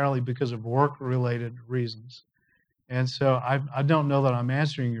primarily because of work-related reasons. And so I don't know that I'm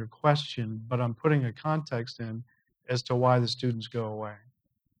answering your question, but I'm putting a context in as to why the students go away.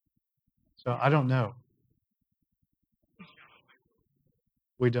 So I don't know.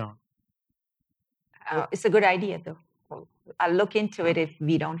 We don't. It's a good idea, though. I'll look into it if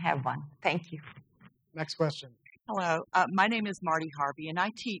we don't have one. Thank you. Next question. Hello, my name is Marty Harvey, and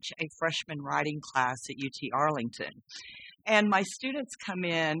I teach a freshman writing class at UT Arlington. And my students come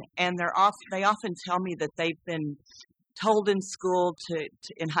in, and they often tell me that they've been told in school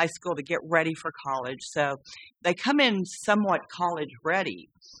in high school to get ready for college. So they come in somewhat college ready,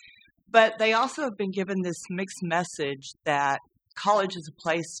 but they also have been given this mixed message that college is a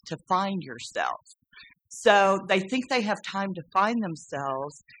place to find yourself. So they think they have time to find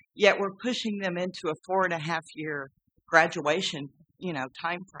themselves, yet we're pushing them into a 4.5-year graduation,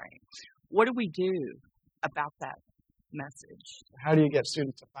 time frame. What do we do about that message? How do you get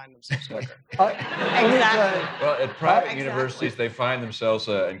students to find themselves quicker? Exactly. Well, at private universities, they find themselves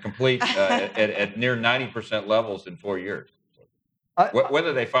in complete at near 90% levels in 4 years.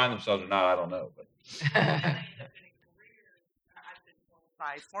 Whether they find themselves or not, I don't know. But.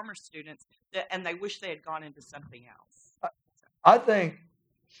 By former students, and they wish they had gone into something else. I think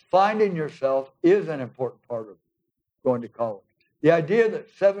finding yourself is an important part of going to college. The idea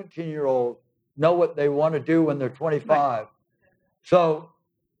that 17-year-olds know what they want to do when they're 25. Right. So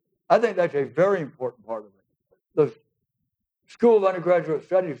I think that's a very important part of it. The School of Undergraduate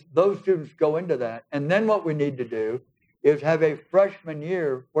Studies, those students go into that. And then what we need to do is have a freshman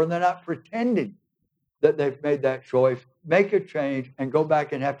year where they're not pretending that they've made that choice, make a change, and go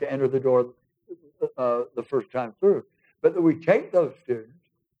back and have to enter the door the first time through. But that we take those students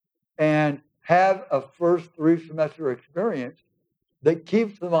and have a first 3-semester experience that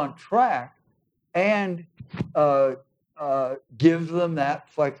keeps them on track and gives them that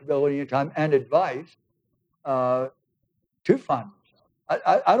flexibility and time and advice to find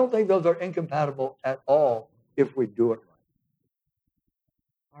themselves. I don't think those are incompatible at all if we do it right.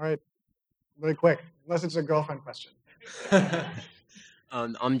 All right. Really quick, unless it's a girlfriend question.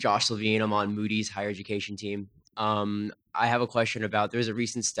 I'm Josh Levine. I'm on Moody's higher education team. I have a question about, there's a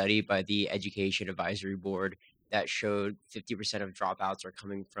recent study by the Education Advisory Board that showed 50% of dropouts are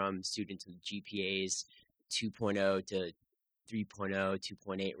coming from students with GPAs 2.0 to 3.0,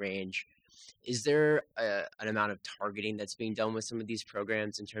 2.8 range. Is there an amount of targeting that's being done with some of these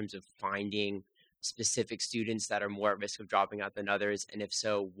programs in terms of finding specific students that are more at risk of dropping out than others? And if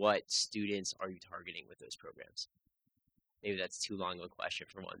so, what students are you targeting with those programs? Maybe that's too long of a question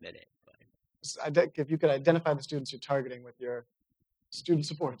for 1 minute. But if you could identify the students you're targeting with your student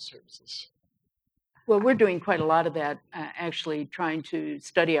support services. Well, we're doing quite a lot of that, actually trying to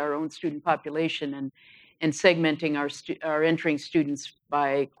study our own student population and segmenting our entering students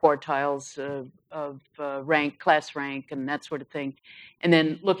by quartiles of rank, class rank, and that sort of thing. And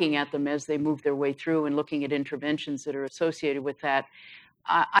then looking at them as they move their way through and looking at interventions that are associated with that.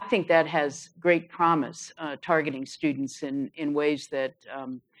 I think that has great promise, targeting students in ways that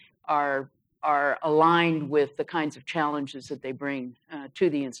are aligned with the kinds of challenges that they bring to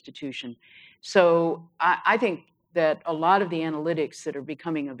the institution. So I think that a lot of the analytics that are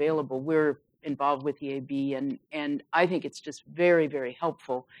becoming available, we're involved with the AB, and I think it's just very, very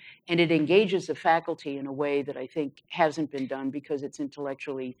helpful. And it engages the faculty in a way that I think hasn't been done because it's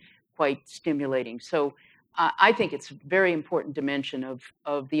intellectually quite stimulating. So I think it's a very important dimension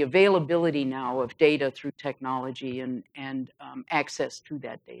of the availability now of data through technology and access to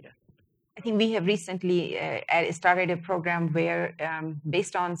that data. I think we have recently started a program where,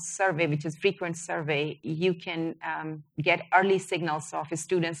 based on survey, which is frequent survey, you can get early signals of a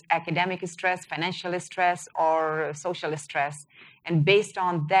student's academic stress, financial stress, or social stress. And based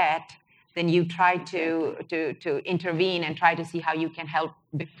on that, then you try to intervene and try to see how you can help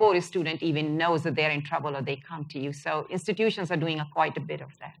before a student even knows that they're in trouble or they come to you. So institutions are doing quite a bit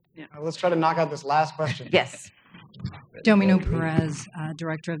of that. Yeah. Let's try to knock out this last question. Yes. Domino Perez,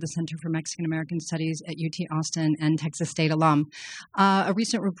 Director of the Center for Mexican American Studies at UT Austin and Texas State alum. A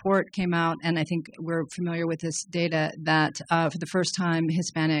recent report came out, and I think we're familiar with this data, that for the first time,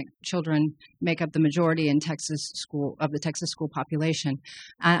 Hispanic children make up the majority in Texas school of the Texas school population.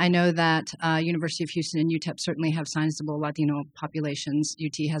 I know that University of Houston and UTEP certainly have sizable Latino populations.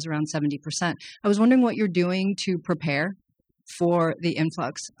 UT has around 70%. I was wondering what you're doing to prepare for the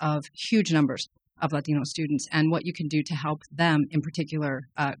influx of huge numbers of Latino students and what you can do to help them in particular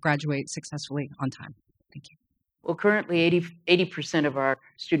graduate successfully on time. Thank you. Well, currently 80% of our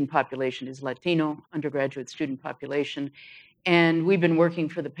student population is Latino, undergraduate student population. And we've been working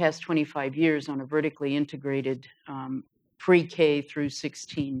for the past 25 years on a vertically integrated pre-K through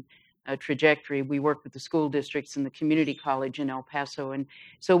 16 trajectory. We work with the school districts and the community college in El Paso. And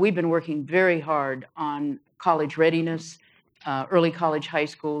so we've been working very hard on college readiness, early college, high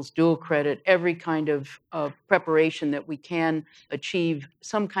schools, dual credit, every kind of preparation that we can achieve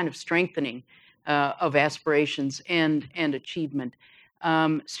some kind of strengthening of aspirations and achievement.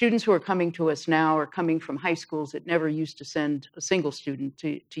 Students who are coming to us now are coming from high schools that never used to send a single student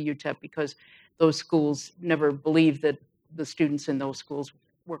to UTEP because those schools never believed that the students in those schools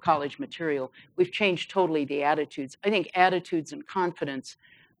were college material. We've changed totally the attitudes. I think attitudes and confidence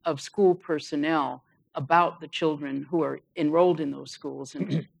of school personnel about the children who are enrolled in those schools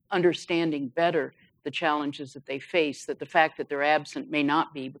and understanding better the challenges that they face, that the fact that they're absent may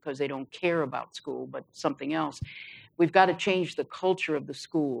not be because they don't care about school, but something else. We've got to change the culture of the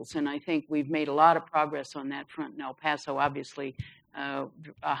schools, and I think we've made a lot of progress on that front in El Paso, obviously a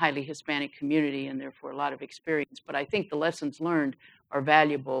highly Hispanic community and therefore a lot of experience. But I think the lessons learned are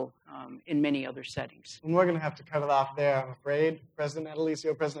valuable in many other settings. And we're going to have to cut it off there, I'm afraid. President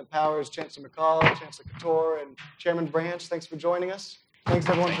Adelicio, President Powers, Chancellor McCall, Chancellor Couture, and Chairman Branch, thanks for joining us. Thanks,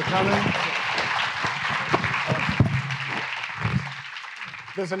 everyone, for coming.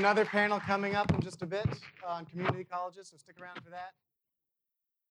 There's another panel coming up in just a bit on community colleges, so stick around for that.